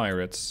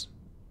 Pirates.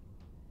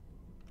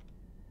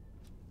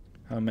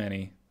 How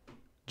many?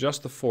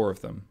 Just the 4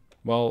 of them.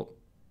 Well,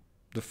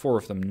 the 4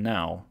 of them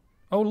now.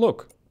 Oh,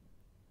 look!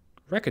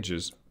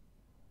 Wreckages.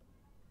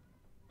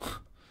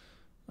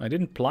 I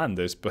didn't plan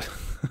this, but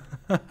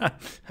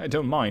I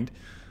don't mind.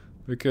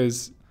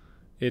 Because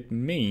it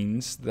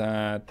means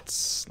that...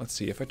 Let's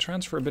see, if I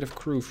transfer a bit of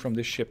crew from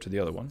this ship to the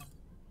other one...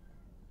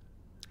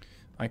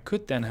 I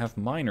could then have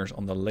miners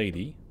on the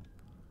lady.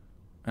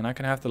 And I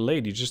can have the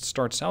lady just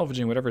start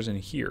salvaging whatever's in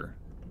here.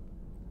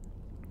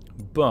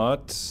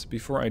 But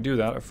before I do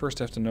that, I first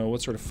have to know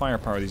what sort of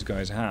firepower these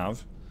guys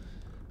have.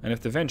 And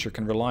if the Venture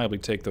can reliably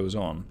take those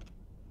on.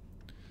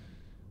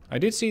 I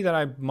did see that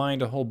I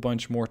mined a whole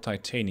bunch more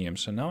titanium,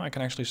 so now I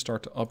can actually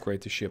start to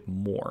upgrade the ship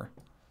more.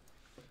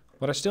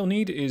 What I still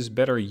need is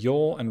better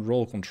yaw and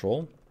roll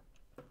control.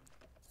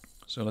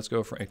 So let's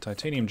go for a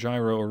titanium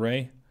gyro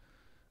array.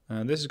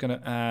 This is going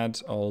to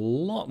add a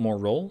lot more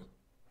roll.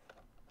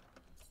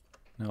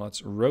 Now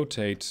let's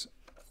rotate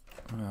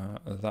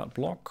that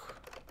block.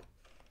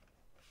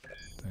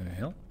 The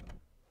hell?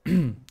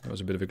 That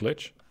was a bit of a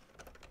glitch.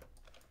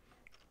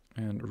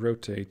 And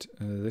rotate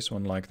this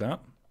one like that.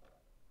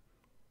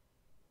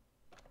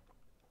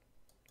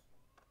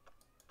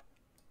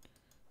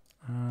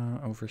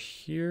 Over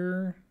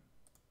here.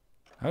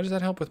 How does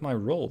that help with my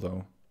roll,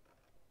 though?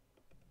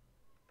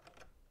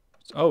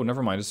 Oh,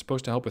 never mind. It's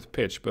supposed to help with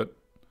pitch, but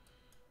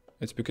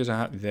it's because I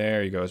had...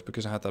 There you go. It's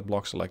because I had that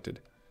block selected.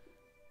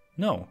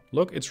 No,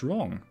 look, it's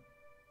wrong.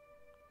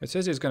 It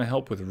says it's going to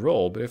help with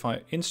roll, but if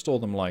I install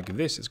them like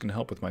this, it's going to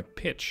help with my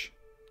pitch.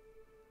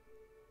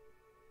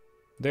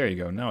 There you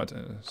go. Now it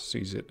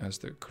sees it as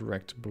the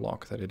correct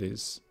block that it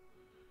is.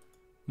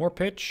 More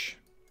pitch.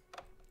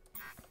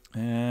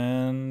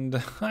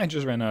 And I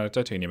just ran out of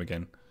titanium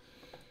again.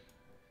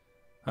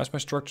 How's my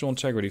structural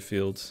integrity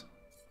field?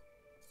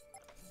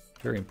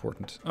 Very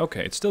important.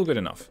 Okay, it's still good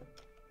enough.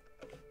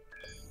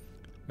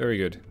 Very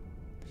good.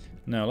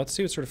 Now, let's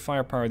see what sort of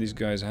firepower these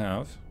guys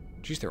have.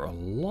 Geez, there are a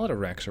lot of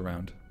wrecks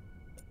around.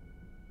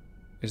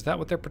 Is that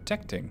what they're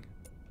protecting?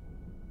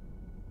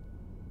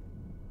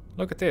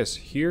 Look at this.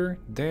 Here,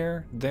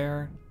 there,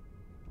 there.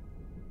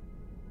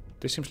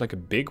 This seems like a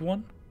big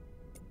one.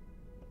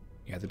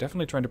 Yeah, they're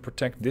definitely trying to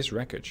protect this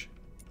wreckage.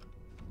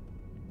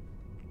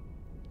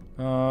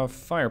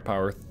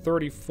 Firepower,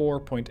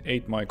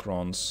 34.8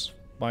 microns.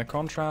 By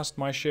contrast,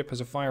 my ship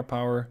has a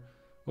firepower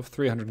of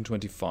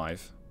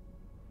 325.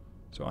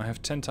 So I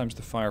have 10 times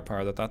the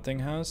firepower that that thing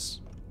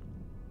has.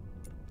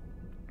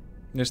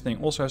 This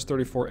thing also has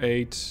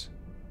 34.8.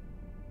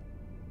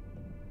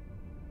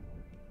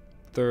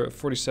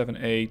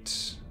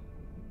 47.8.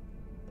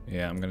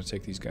 Yeah, I'm gonna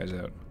take these guys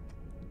out.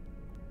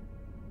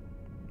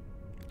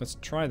 Let's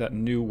try that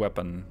new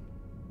weapon.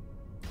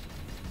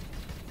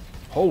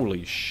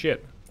 Holy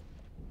shit.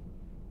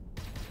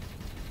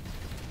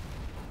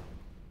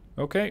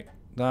 Okay,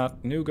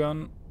 that new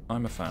gun,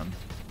 I'm a fan.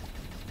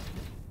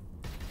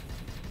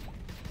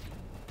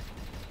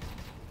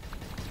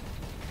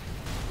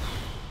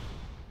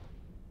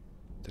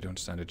 They don't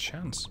stand a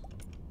chance.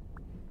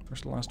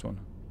 Where's the last one?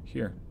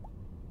 Here.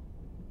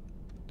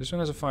 This one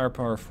has a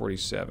firepower of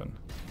 47.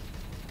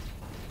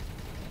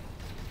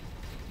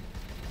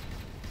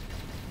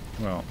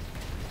 Well,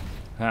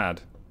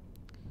 had.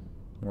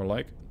 More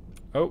like.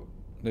 Oh,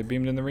 they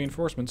beamed in the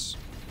reinforcements.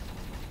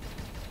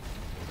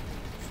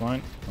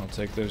 Fine, I'll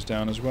take those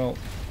down as well.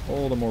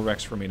 All the more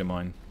wrecks for me to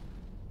mine.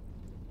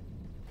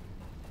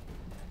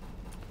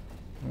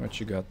 What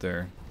you got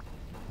there?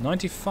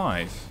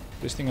 95.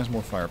 This thing has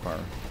more firepower.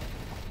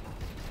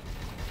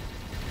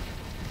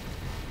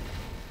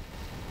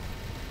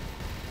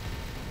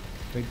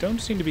 They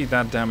don't seem to be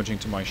that damaging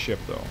to my ship,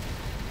 though.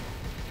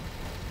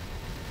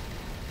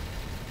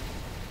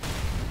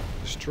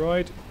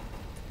 Destroyed.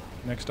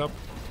 Next up.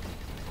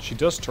 She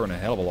does turn a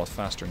hell of a lot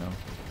faster now.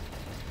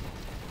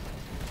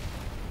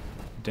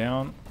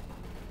 Down.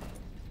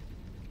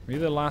 Are you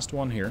the last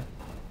one here?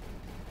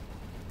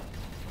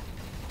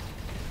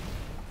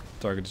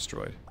 Target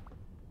destroyed.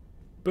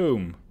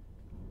 Boom.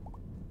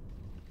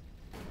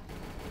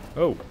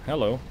 Oh,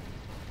 hello.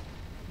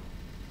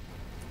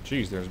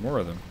 Jeez, there's more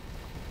of them.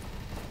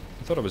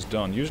 I thought it was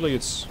done. Usually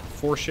it's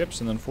 4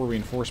 ships and then 4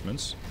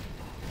 reinforcements.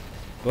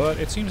 But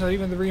it seems that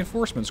even the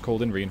reinforcements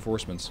called in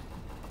reinforcements.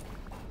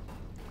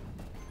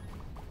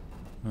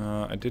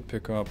 I did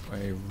pick up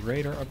a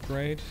radar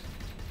upgrade.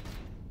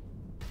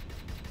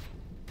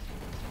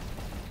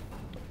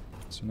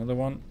 That's another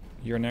one.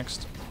 You're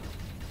next.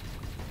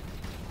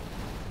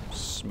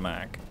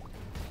 Smack.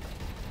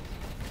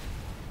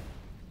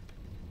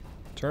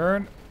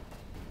 Turn.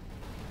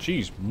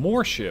 Jeez,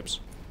 more ships.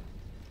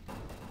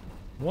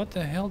 What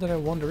the hell did I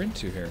wander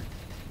into here?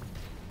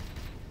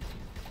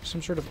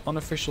 Some sort of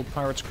unofficial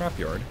pirate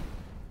scrapyard.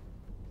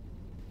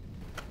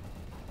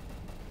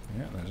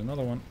 Yeah, there's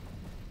another one.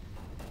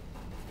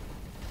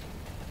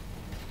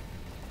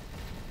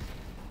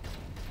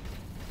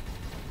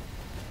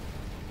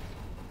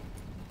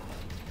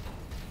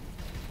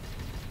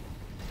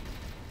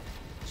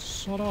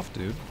 Sod off,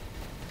 dude.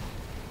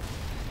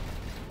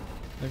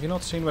 Have you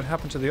not seen what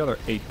happened to the other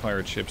 8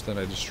 pirate ships that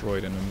I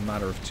destroyed in a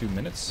matter of 2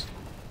 minutes?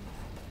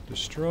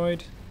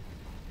 Destroyed.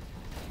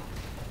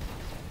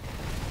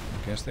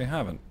 Guess they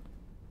haven't.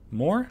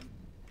 More?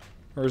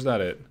 Or is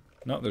that it?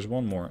 No, there's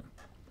one more.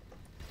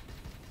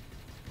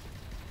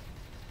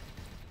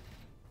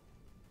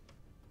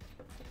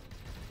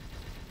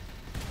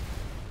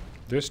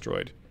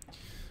 Destroyed.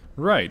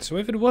 Right, so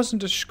if it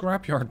wasn't a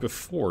scrapyard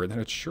before, then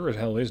it sure as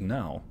hell is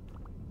now.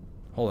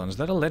 Hold on, is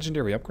that a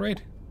legendary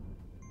upgrade?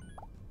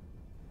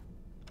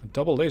 A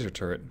double laser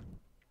turret.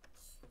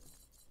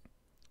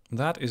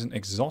 That is an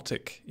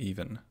exotic,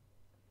 even.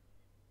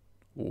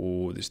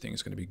 Oh, this thing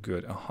is going to be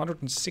good.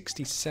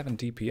 167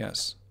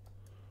 DPS.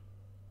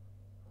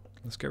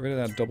 Let's get rid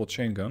of that double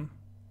chain gun.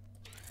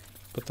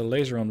 Put the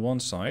laser on one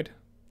side.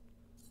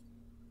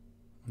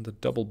 And the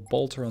double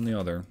bolter on the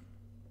other.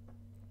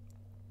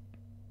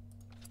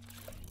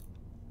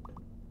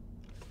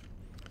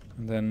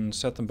 And then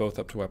set them both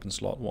up to weapon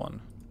slot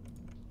 1.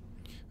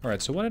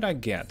 Alright, so what did I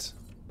get?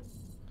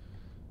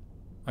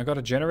 I got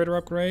a generator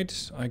upgrade.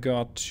 I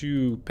got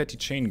 2 petty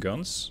chain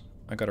guns.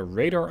 I got a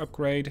radar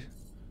upgrade.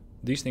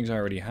 These things I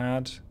already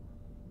had.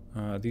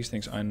 These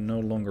things I no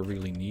longer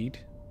really need.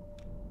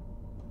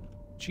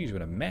 Jeez,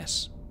 what a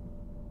mess.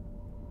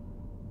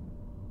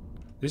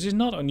 This is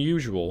not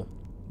unusual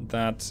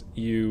that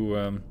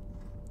you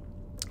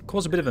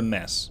cause a bit of a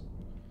mess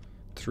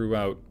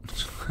throughout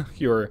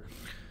your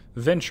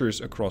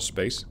ventures across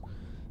space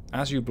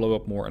as you blow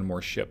up more and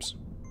more ships.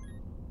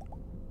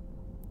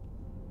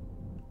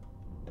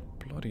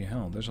 Bloody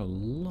hell, there's a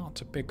lot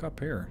to pick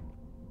up here.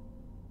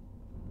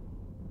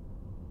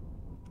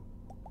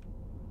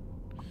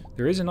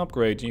 There is an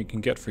upgrade you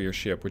can get for your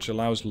ship, which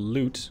allows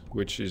loot,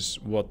 which is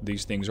what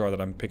these things are that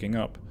I'm picking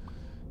up,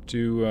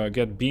 to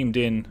get beamed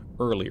in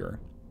earlier,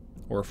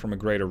 or from a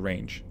greater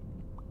range.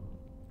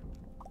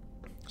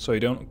 So you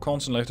don't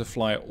constantly have to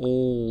fly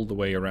all the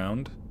way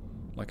around,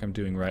 like I'm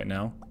doing right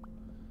now.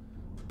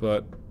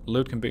 But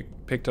loot can be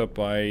picked up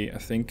by, I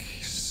think,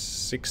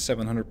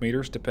 600-700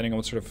 meters, depending on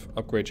what sort of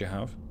upgrade you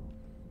have.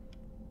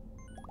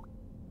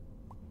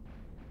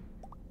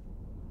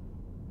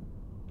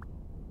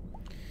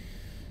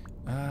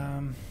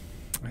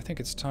 I think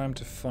it's time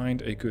to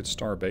find a good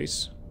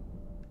starbase.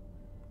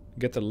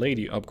 Get the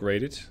lady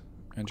upgraded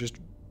and just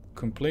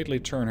completely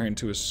turn her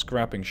into a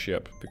scrapping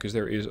ship, because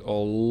there is a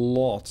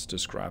lot to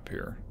scrap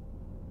here.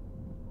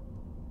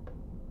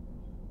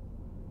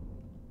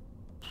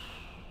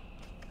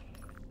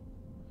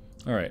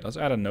 Alright, let's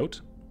add a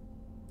note.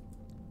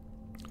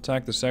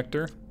 Attack the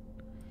sector.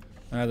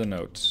 Add a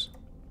note.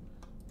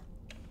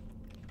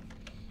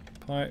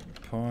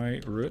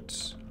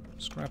 Pirate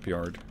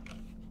scrapyard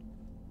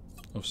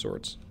of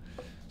sorts.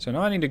 So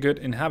now I need a good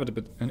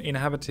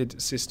inhabited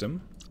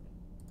system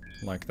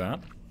like that.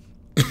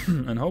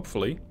 And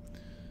hopefully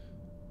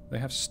they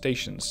have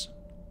stations,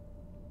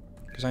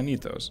 because I need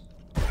those.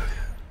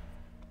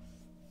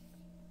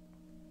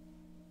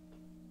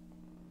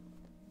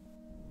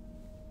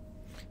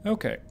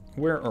 Okay,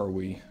 where are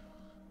we?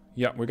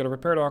 Yeah, we got a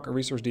repair dock, a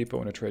resource depot,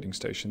 and a trading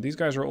station. These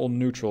guys are all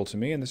neutral to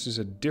me, and this is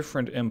a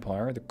different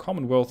empire. The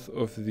Commonwealth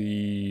of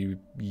the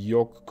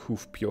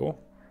Yokkufpyo.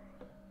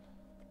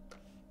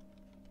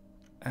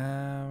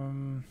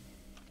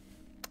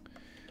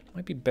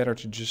 Might be better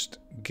to just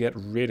get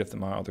rid of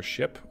my other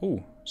ship.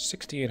 Ooh,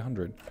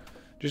 6,800.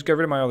 Just get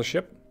rid of my other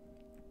ship.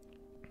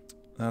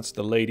 That's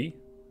the lady.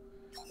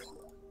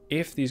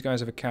 If these guys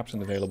have a captain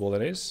available,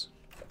 that is.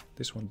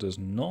 This one does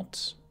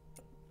not.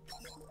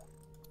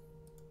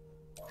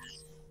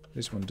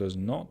 This one does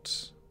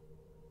not.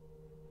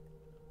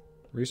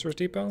 Resource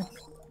depot,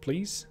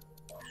 please?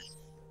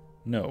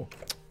 No.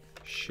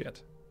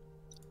 Shit.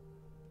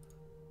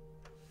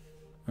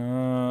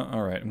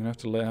 Alright, I'm gonna have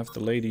to have the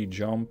lady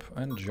jump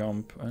and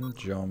jump and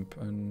jump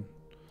and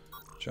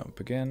jump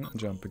again and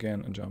jump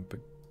again and jump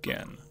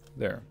again.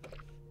 There.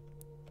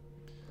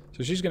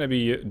 So she's gonna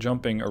be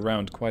jumping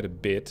around quite a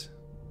bit.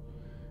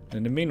 And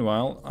in the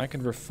meanwhile, I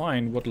can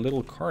refine what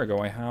little cargo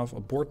I have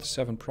aboard the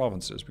 7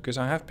 provinces, because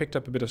I have picked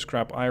up a bit of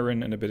scrap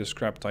iron and a bit of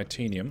scrap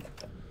titanium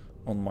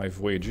on my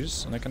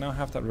voyages, and I can now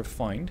have that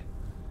refined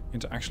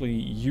into actually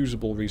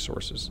usable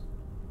resources.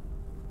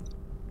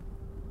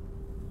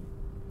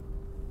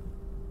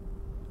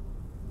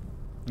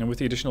 And with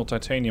the additional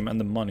titanium and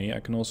the money, I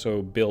can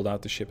also build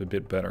out the ship a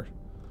bit better.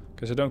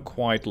 Because I don't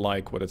quite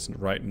like what it's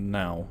right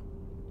now.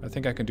 I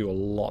think I can do a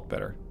lot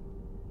better.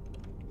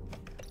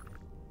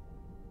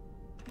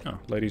 Oh,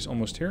 lady's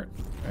almost here.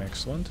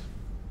 Excellent.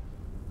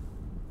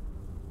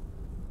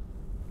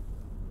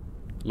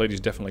 Lady's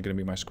definitely going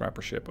to be my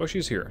scrapper ship. Oh,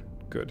 she's here.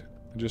 Good.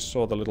 I just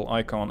saw the little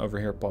icon over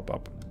here pop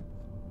up.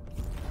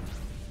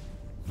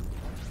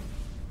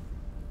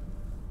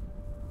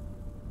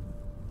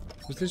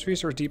 Does this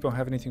resource depot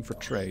have anything for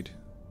trade?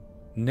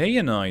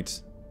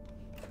 Ionut!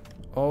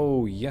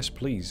 Oh, yes,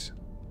 please.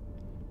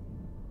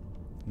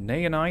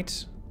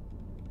 Ionut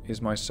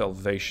is my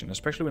salvation,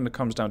 especially when it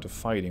comes down to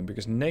fighting,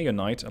 because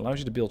Ionut allows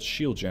you to build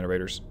shield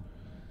generators.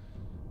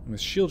 And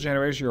with shield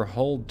generators, your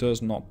hull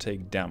does not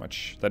take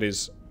damage. That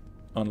is,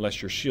 unless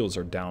your shields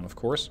are down, of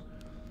course.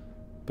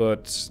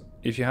 But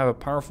if you have a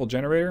powerful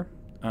generator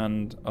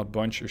and a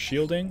bunch of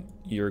shielding,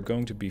 you're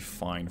going to be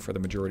fine for the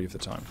majority of the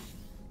time.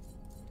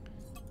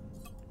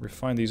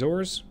 Refine these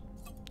ores.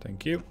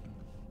 Thank you.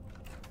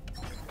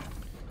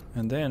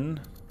 And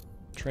then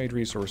trade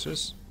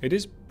resources. It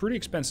is pretty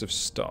expensive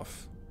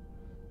stuff,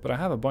 but I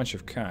have a bunch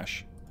of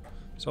cash.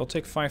 So I'll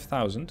take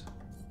 5,000.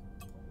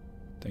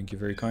 Thank you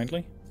very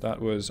kindly.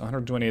 That was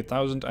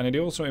 128,000, and it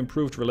also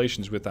improved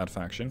relations with that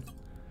faction.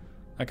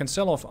 I can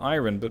sell off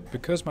iron, but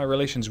because my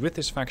relations with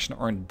this faction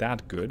aren't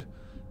that good,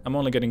 I'm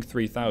only getting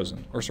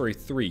 3,000. Or sorry,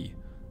 3.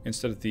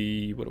 Instead of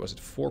the, what was it,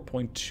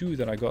 4.2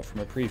 that I got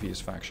from a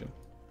previous faction.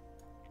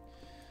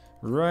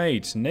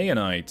 Right,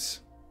 Ionut.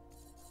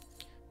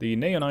 The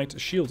Ionut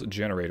shield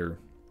generator.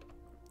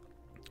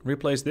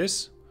 Replace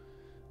this.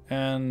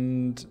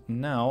 And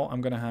now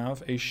I'm going to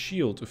have a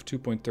shield of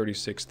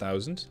 2.36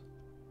 thousand.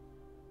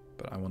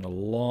 But I want a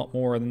lot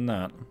more than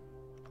that.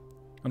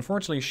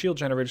 Unfortunately, shield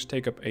generators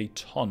take up a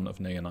ton of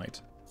Ionut.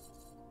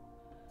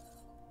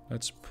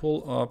 Let's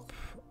pull up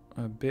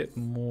a bit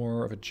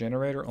more of a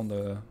generator on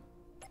the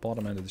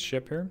bottom end of the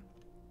ship here.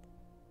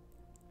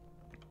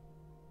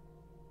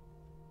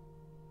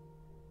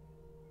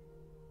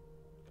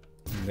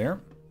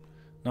 There.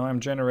 Now I'm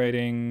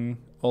generating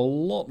a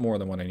lot more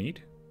than what I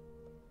need.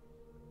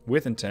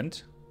 With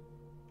intent.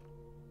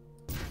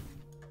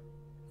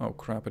 Oh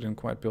crap, I didn't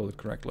quite build it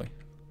correctly.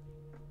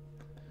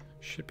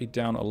 Should be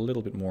down a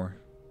little bit more.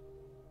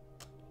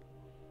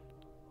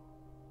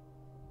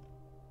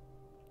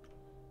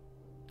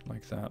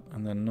 Like that.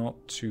 And then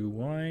not too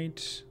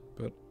wide,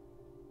 but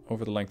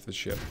over the length of the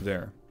ship.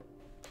 There.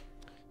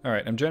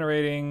 Alright, I'm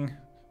generating...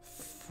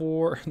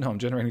 I'm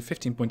generating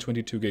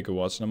 15.22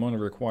 gigawatts, and I'm only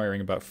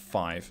requiring about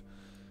 5.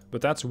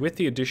 But that's with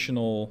the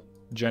additional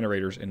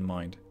generators in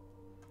mind.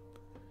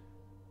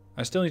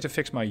 I still need to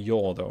fix my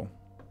yaw, though.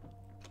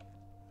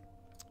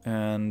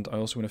 And I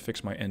also want to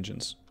fix my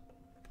engines.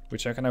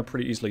 Which I can now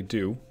pretty easily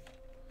do.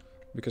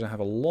 Because I have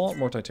a lot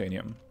more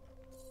titanium.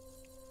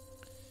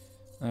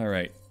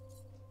 Alright.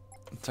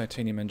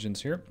 Titanium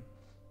engines here.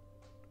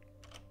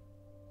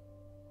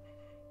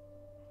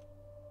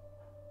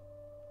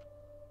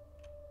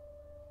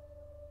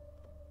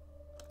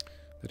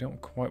 They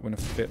don't quite want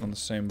to fit on the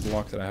same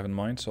block that I have in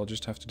mind, so I'll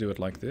just have to do it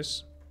like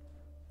this.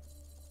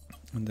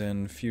 And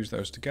then fuse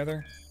those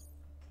together.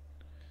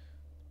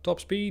 Top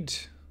speed,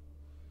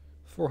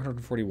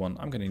 441.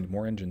 I'm going to need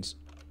more engines.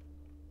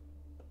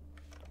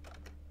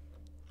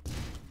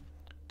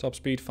 Top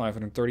speed,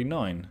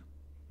 539.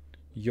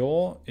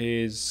 Yaw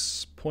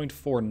is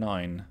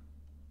 0.49.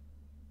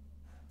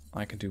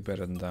 I can do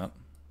better than that.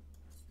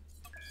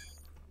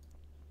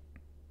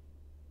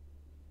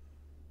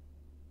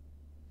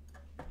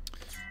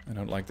 I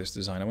don't like this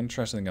design. I want to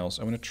try something else.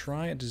 I want to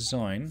try a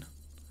design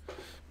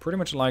pretty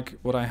much like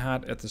what I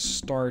had at the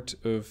start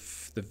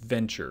of the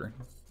venture.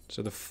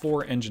 So the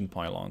 4 engine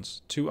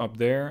pylons. 2 up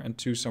there and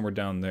 2 somewhere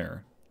down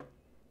there.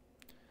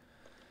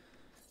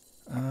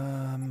 How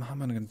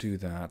am I going to do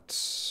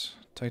that?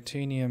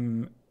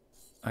 Titanium...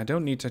 I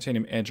don't need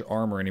titanium edge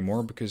armor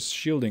anymore because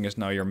shielding is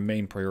now your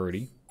main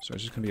priority. So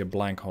it's just going to be a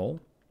blank hull.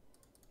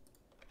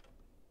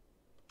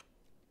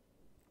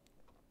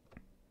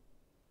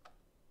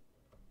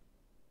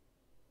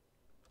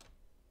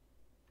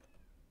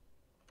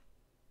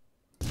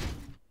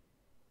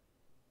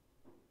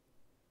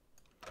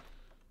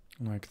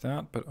 Like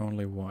that, but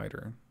only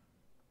wider.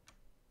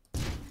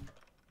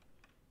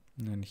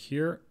 And then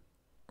here,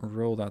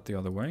 roll that the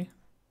other way.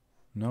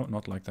 No,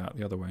 not like that,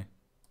 the other way.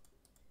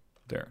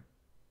 There.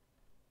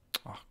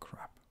 Oh,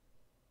 crap.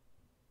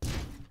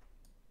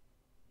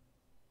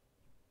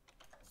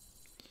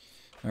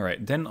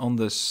 Alright, then on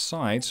the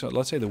side, so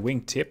let's say the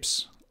wing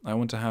tips, I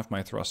want to have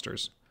my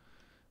thrusters.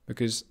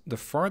 Because the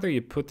farther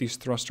you put these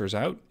thrusters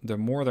out, the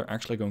more they're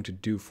actually going to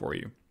do for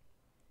you.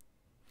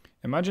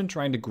 Imagine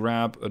trying to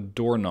grab a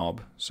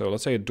doorknob, so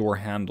let's say a door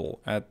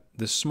handle, at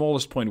the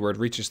smallest point where it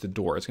reaches the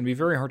door. It's going to be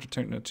very hard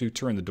to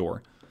turn the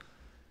door.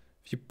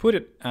 If you put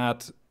it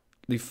at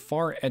the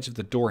far edge of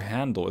the door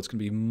handle, it's going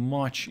to be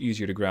much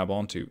easier to grab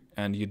onto,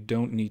 and you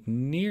don't need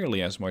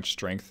nearly as much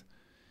strength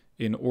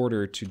in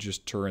order to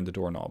just turn the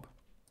doorknob.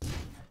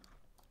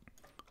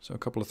 So a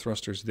couple of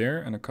thrusters there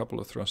and a couple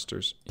of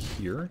thrusters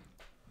here.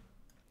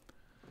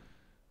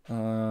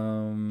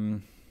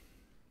 I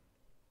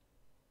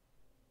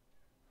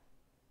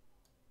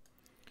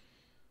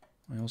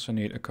also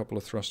need a couple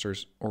of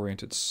thrusters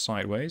oriented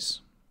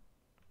sideways,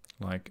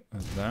 like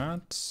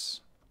that.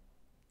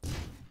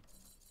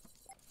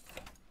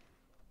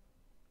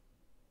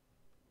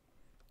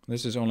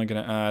 This is only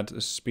going to add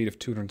a speed of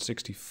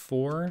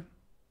 264.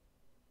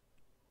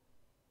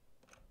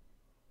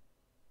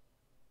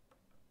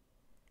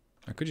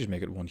 I could just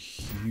make it one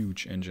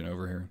huge engine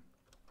over here.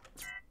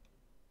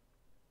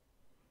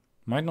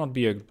 Might not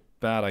be a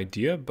bad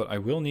idea, but I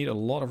will need a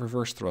lot of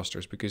reverse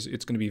thrusters because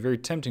it's going to be very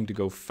tempting to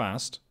go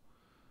fast.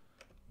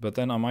 But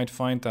then I might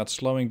find that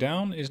slowing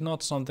down is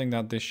not something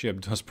that this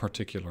ship does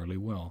particularly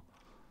well.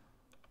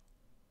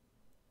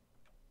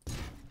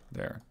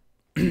 There.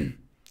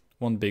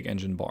 One big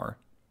engine bar.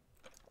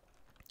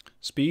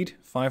 Speed,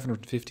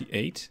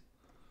 558.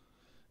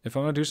 If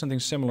I'm going to do something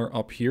similar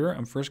up here,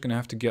 I'm first going to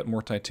have to get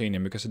more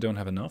titanium because I don't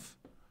have enough.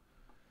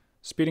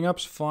 Speeding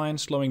up's fine,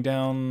 slowing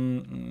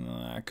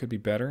down could be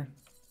better.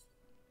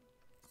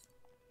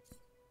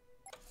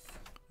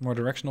 More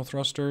directional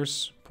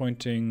thrusters,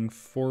 pointing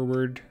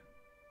forward.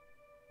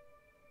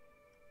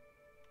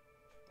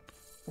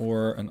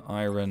 Or an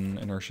iron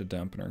inertia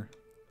dampener.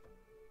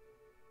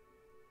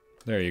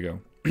 There you go.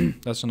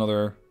 That's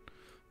another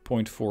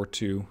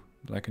 0.42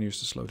 that I can use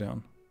to slow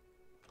down.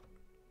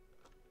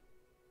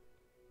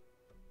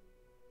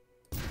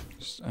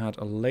 Just add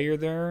a layer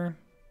there.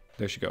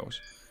 There she goes.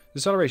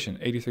 Deceleration,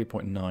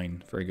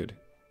 83.9. Very good.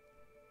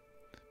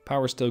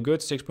 Power still good.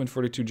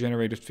 6.42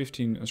 generated,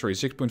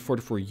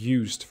 6.44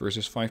 used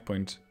versus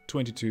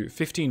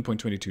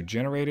 15.22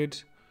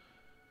 generated.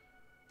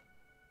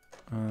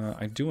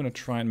 I do want to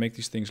try and make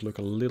these things look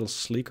a little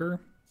sleeker.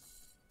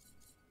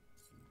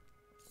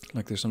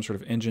 Like there's some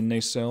sort of engine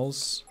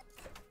nacelles.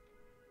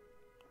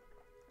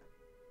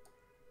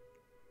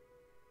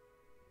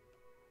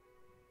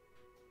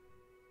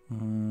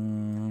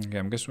 Yeah,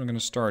 I'm guessing we're going to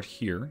start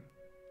here.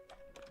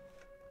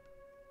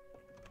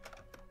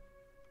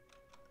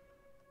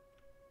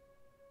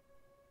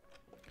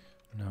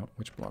 No,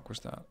 which block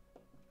was that?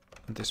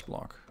 This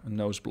block. A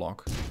nose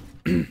block,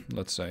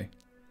 let's say.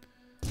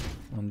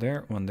 One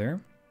there, one there.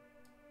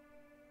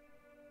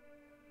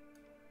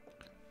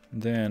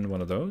 Then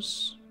one of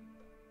those.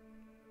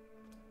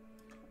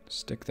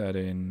 Stick that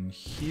in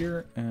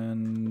here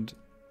and...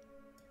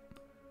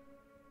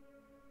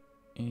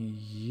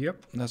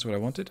 Yep, that's what I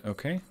wanted.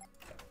 Okay.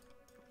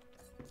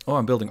 Oh,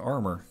 I'm building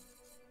armor.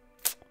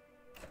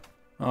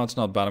 Oh, it's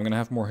not bad. I'm going to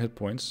have more hit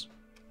points.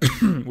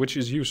 Which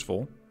is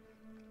useful.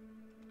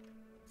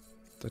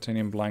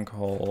 Titanium blank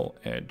hull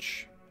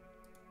edge.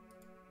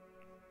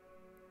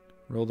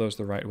 Roll those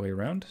the right way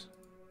around.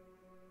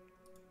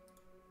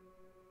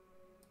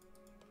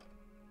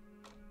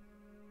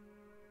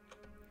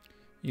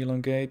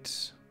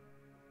 Elongate.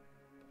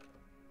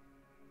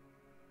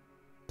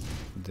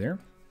 There.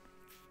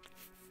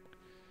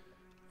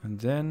 And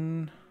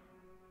then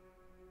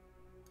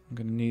I'm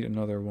gonna need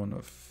another one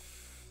of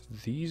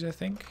these, I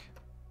think.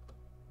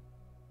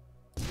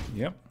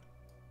 Yep.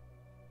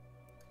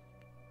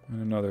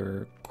 And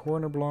another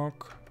corner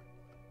block.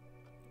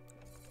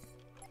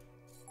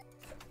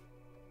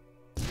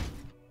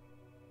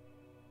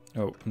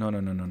 Oh,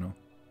 no.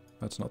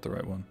 That's not the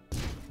right one.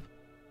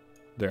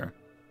 There.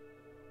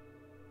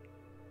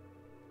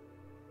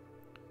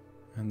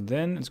 And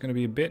then it's going to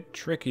be a bit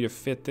tricky to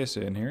fit this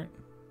in here.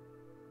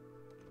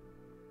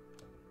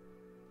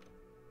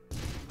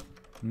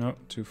 No,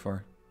 too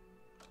far.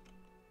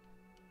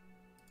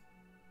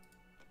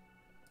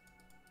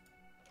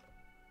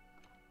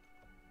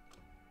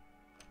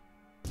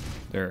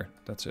 There,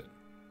 that's it.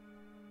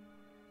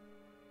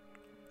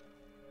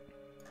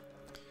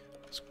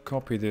 Let's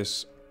copy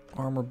this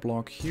armor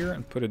block here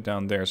and put it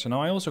down there. So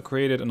now I also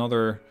created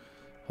another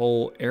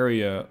whole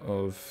area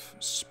of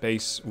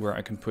space where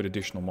I can put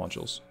additional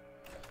modules.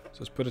 So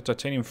let's put a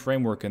titanium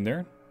framework in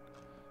there,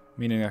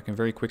 meaning I can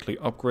very quickly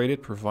upgrade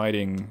it,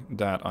 providing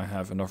that I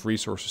have enough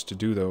resources to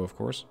do though, of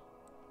course.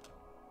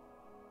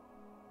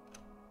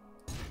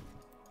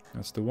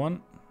 That's the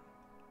one.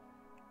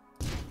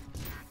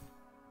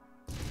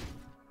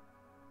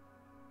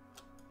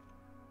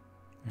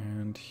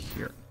 And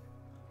here.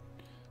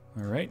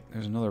 Alright,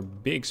 there's another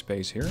big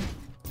space here.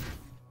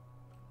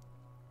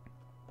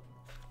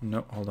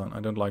 No, hold on,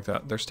 I don't like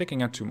that. They're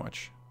sticking out too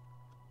much.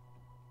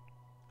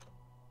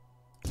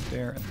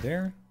 There and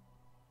there.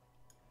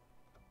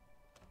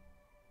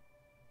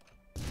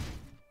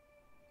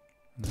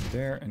 And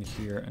there and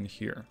here and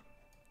here.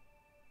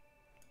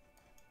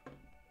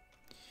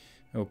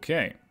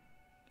 Okay.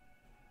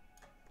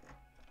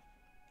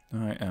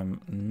 I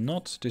am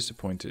not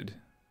disappointed.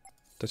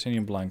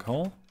 Titanium blank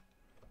hull.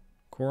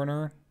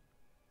 Corner.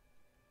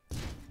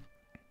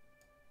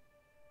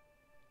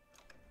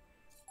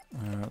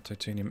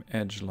 Titanium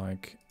edge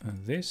like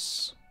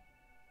this.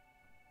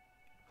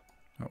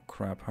 Oh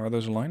crap, how are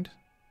those aligned?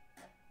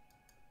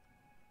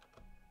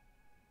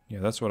 Yeah,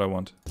 that's what I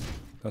want.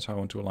 That's how I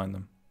want to align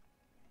them.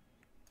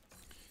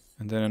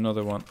 And then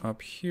another one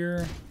up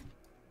here.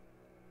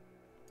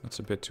 That's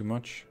a bit too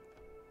much.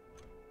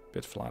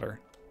 Bit flatter.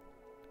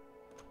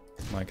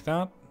 Like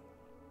that.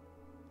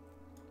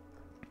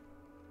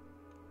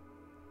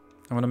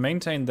 I'm going to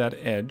maintain that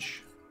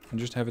edge and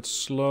just have it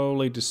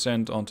slowly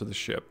descend onto the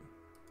ship.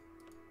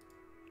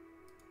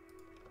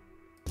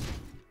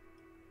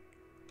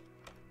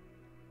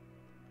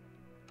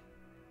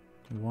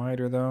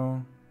 Wider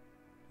though.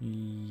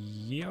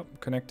 Yep,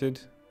 connected.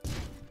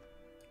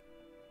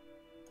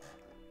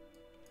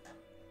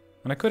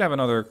 And I could have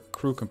another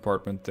crew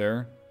compartment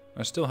there.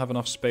 I still have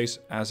enough space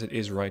as it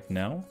is right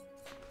now.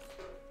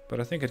 But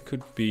I think it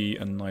could be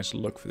a nice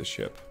look for the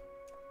ship.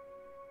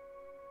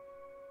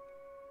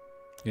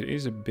 It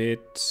is a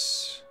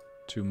bit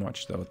too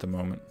much though at the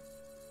moment.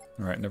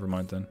 Alright, never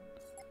mind then.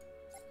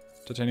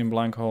 Titanium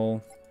blank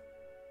hull.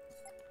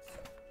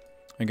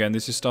 Again,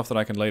 this is stuff that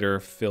I can later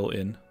fill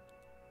in.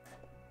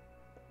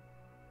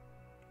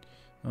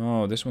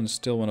 Oh, this one's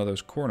still one of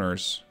those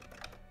corners.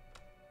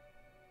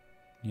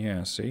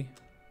 Yeah, see?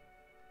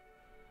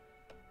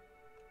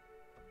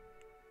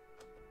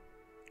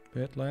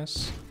 Bit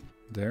less.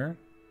 There.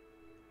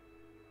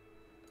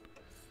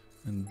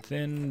 And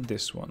then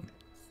this one.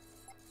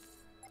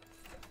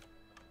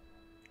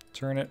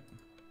 Turn it.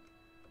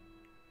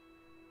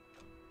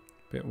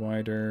 Bit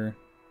wider.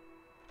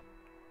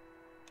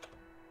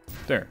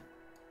 There.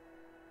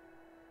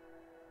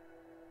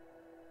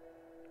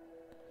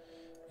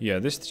 Yeah,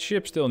 this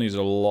ship still needs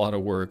a lot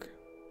of work.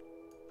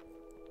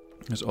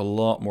 There's a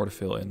lot more to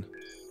fill in.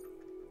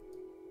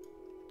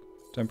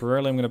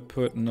 Temporarily, I'm going to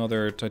put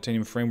another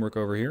titanium framework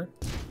over here.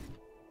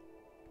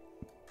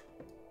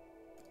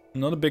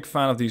 I'm not a big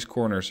fan of these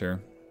corners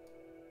here.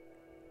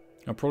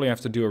 I'll probably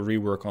have to do a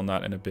rework on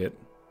that in a bit.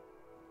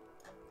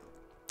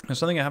 And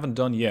something I haven't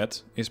done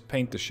yet is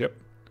paint the ship.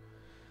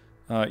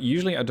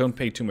 Usually I don't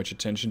pay too much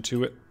attention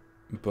to it,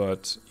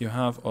 but you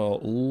have a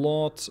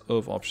lot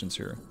of options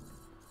here.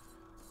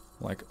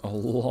 Like a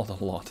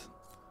lot.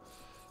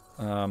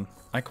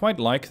 I quite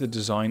like the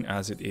design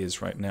as it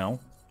is right now,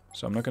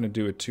 so I'm not going to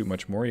do it too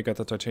much more. You got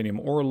the titanium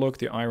ore look,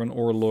 the iron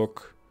ore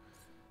look.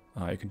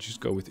 You can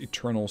just go with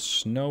eternal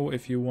snow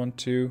if you want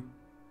to.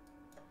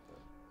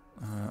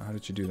 How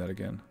did you do that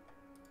again?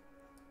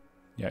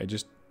 Yeah, you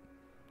just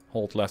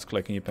hold left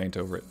click and you paint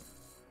over it.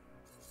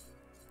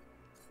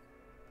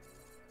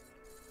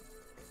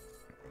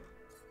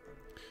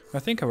 I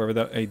think, however,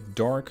 that a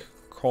dark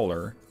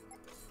color,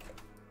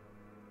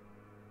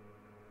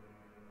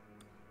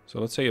 so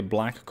let's say a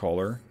black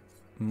color,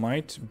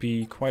 might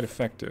be quite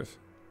effective.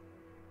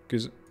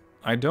 Because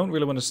I don't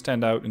really want to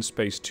stand out in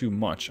space too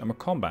much. I'm a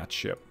combat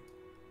ship.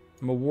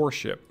 I'm a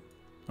warship.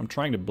 I'm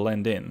trying to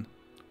blend in.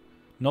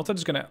 Not that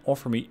it's going to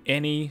offer me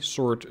any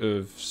sort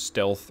of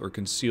stealth or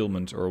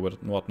concealment or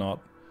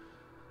whatnot.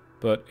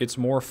 But it's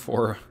more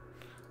for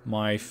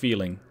my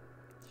feeling.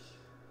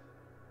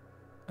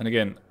 And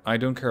again, I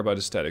don't care about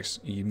aesthetics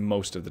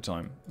most of the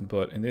time.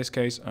 But in this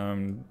case,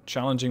 I'm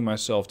challenging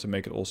myself to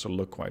make it also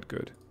look quite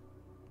good.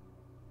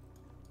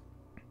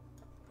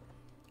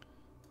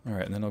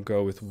 Alright, and then I'll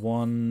go with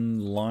one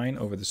line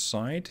over the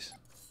side.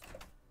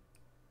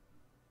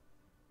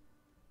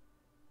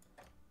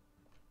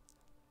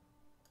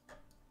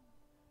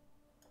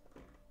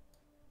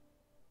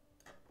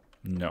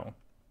 No.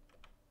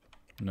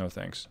 No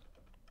thanks.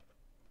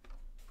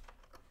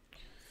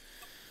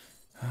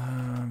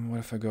 What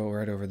if I go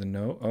right over the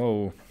nose?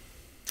 Oh,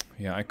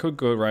 yeah, I could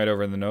go right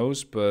over the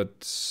nose,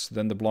 but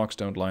then the blocks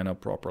don't line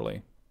up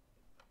properly.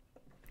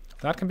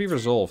 That can be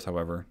resolved,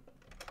 however.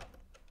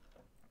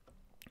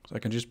 So I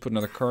can just put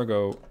another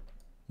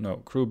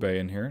crew bay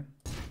in here.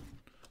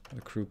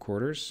 The crew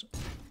quarters.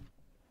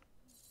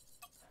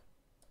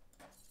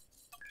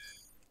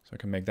 So I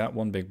can make that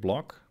one big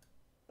block.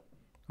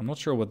 I'm not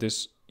sure what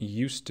this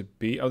used to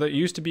be. Oh, that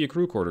used to be a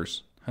crew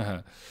quarters.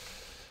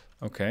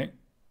 Okay.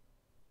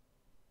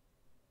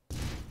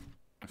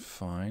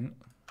 Fine.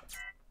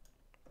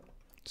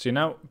 See,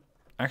 now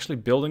actually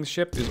building the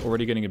ship is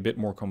already getting a bit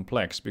more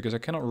complex because I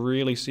cannot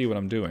really see what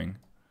I'm doing.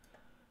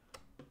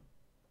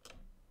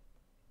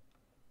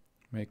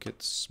 Make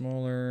it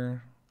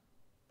smaller.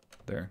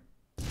 There.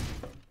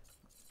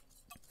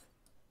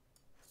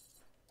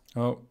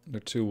 Oh, they're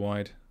too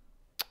wide.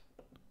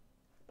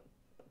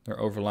 They're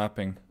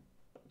overlapping.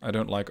 I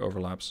don't like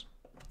overlaps.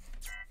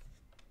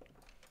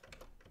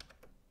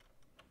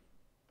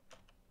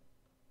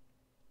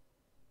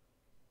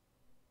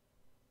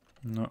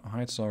 No,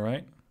 height's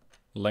alright.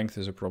 Length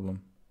is a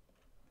problem.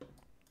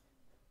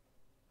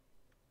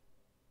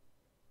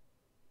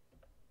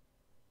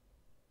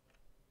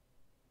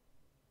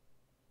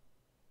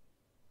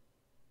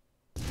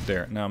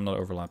 There, now I'm not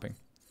overlapping.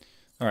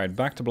 Alright,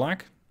 back to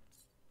black.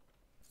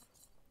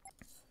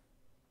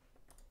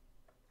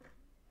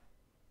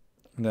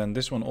 And then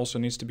this one also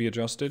needs to be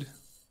adjusted.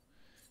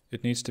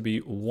 It needs to be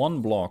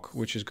one block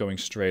which is going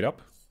straight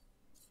up.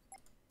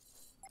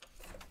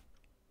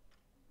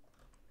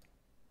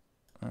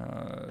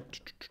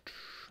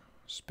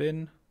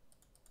 Spin.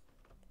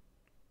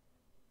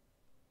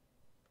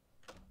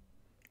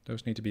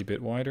 Those need to be a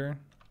bit wider.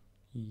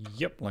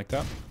 Yep, like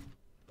that.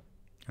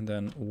 And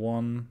then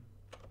one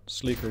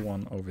sleeker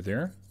one over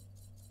there.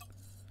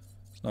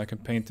 So I can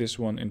paint this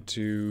one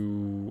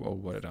into... Oh,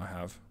 what did I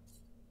have?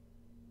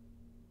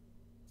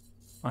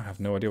 I have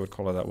no idea what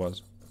color that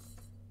was.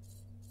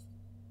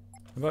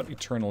 What about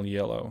eternal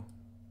yellow?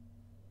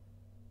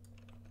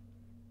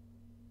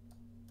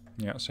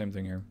 Yeah, same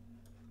thing here.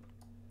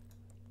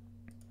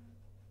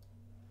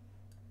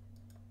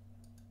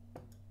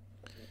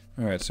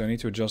 Alright, so I need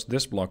to adjust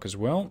this block as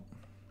well.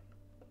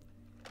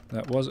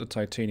 That was a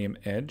titanium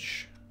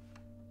edge.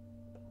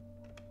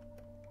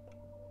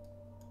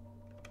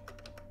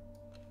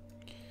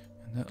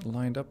 And that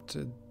lined up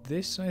to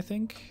this, I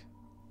think.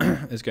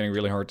 It's getting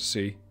really hard to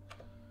see.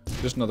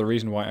 Just another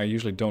reason why I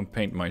usually don't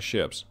paint my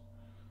ships.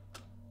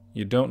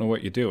 You don't know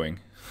what you're doing.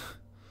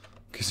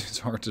 Because it's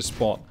hard to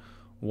spot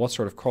what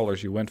sort of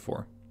colors you went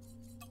for.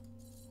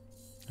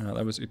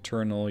 That was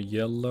eternal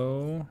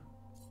yellow.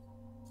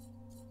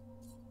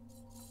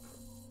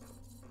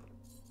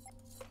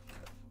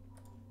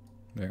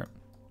 There.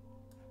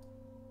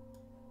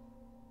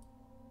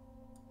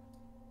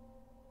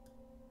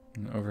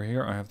 And over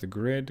here I have the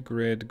grid.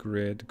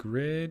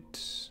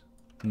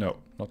 No,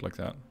 not like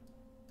that.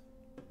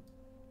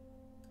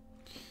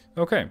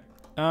 Okay.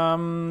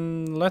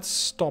 Let's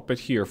stop it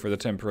here for the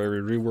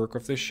temporary rework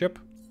of this ship.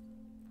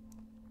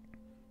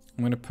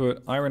 I'm going to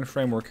put iron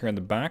framework here in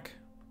the back.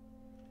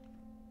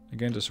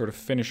 Again, to sort of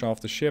finish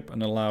off the ship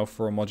and allow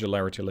for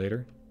modularity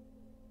later.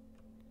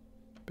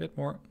 Bit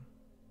more.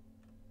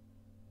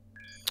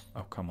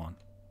 Oh, come on.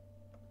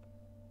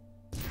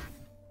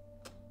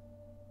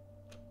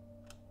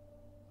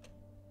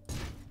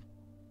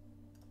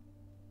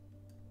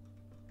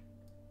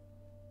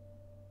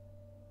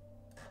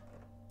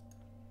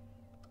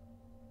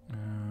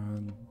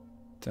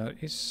 That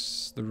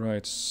is the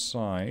right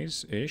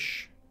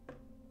size-ish.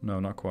 No,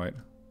 not quite.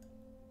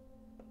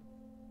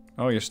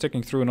 Oh, you're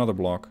sticking through another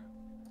block.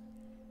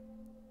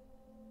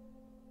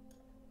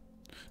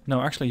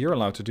 No, actually, you're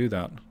allowed to do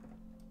that.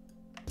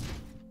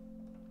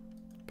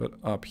 But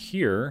up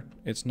here,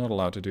 it's not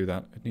allowed to do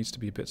that. It needs to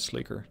be a bit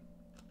sleeker.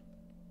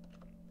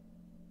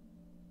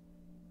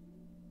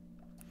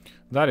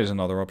 That is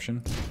another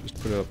option.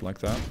 Just put it up like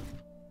that.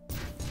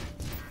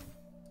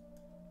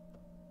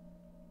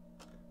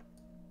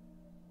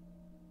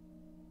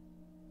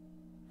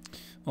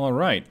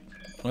 Alright,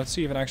 let's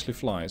see if it actually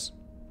flies.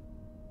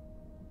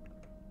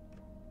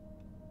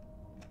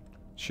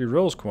 She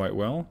rolls quite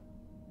well.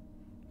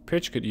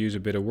 Pitch could use a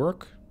bit of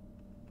work.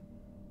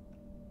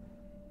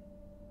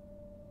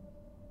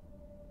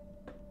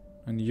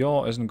 And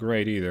yaw isn't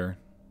great either.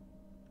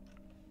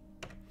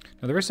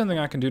 Now there is something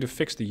I can do to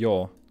fix the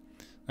yaw.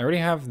 I already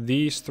have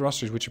these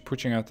thrusters which are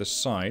pushing out the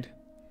side.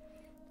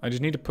 I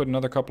just need to put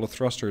another couple of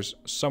thrusters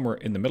somewhere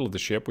in the middle of the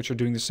ship which are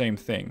doing the same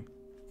thing.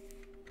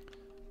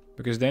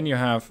 Because then you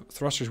have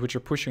thrusters which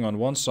are pushing on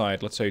one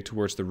side, let's say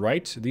towards the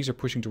right. These are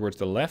pushing towards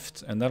the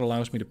left, and that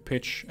allows me to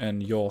pitch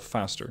and yaw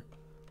faster.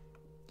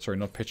 Sorry,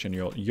 not pitch and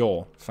yaw,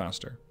 yaw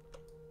faster.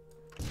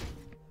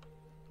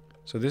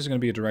 So this is going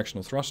to be a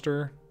directional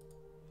thruster,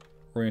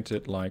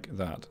 oriented like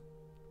that.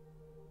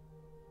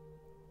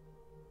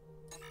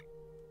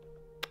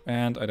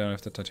 And I don't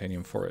have the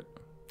titanium for it.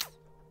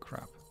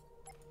 Crap.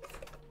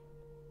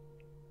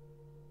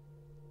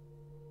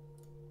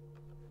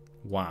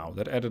 Wow,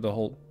 that added a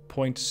whole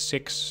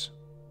 0.06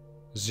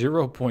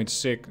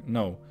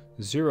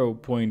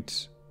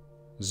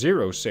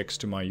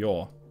 to my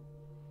yaw.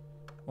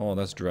 Oh,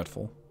 that's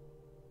dreadful.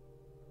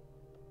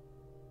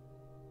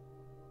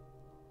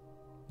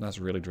 That's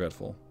really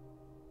dreadful.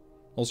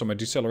 Also, my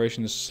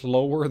deceleration is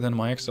slower than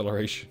my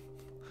acceleration.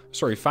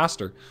 Sorry,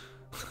 faster.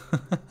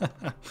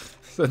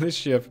 So this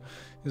ship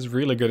is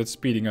really good at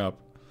speeding up.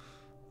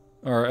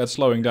 Or at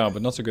slowing down,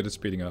 but not so good at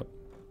speeding up.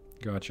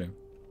 Gotcha.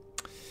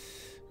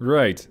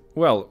 Right.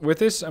 Well, with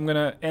this, I'm going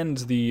to end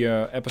the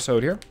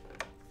episode here.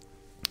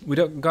 We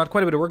got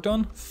quite a bit of work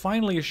done.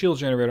 Finally a shield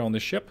generator on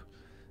this ship.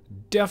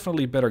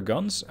 Definitely better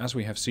guns, as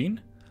we have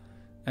seen.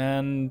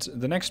 And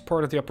the next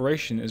part of the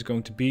operation is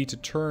going to be to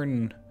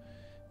turn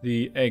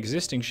the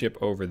existing ship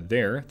over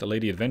there, the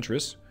Lady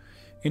Adventurous,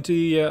 into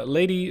the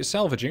Lady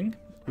Salvaging,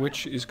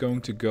 which is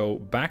going to go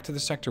back to the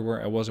sector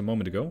where I was a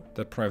moment ago,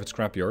 that private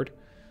scrapyard.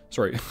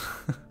 Sorry,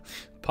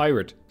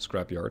 pirate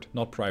scrapyard,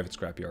 not private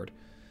scrapyard.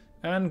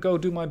 And go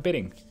do my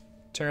bidding.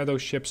 Tear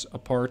those ships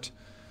apart,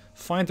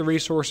 find the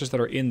resources that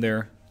are in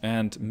there,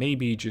 and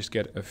maybe just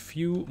get a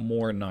few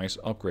more nice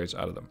upgrades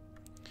out of them.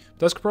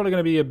 That's probably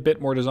going to be a bit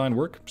more design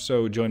work,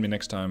 so join me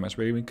next time as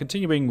we're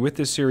continuing with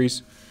this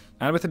series,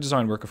 and with the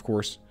design work, of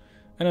course.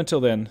 And until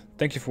then,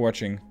 thank you for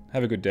watching,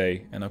 have a good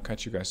day, and I'll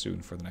catch you guys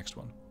soon for the next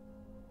one.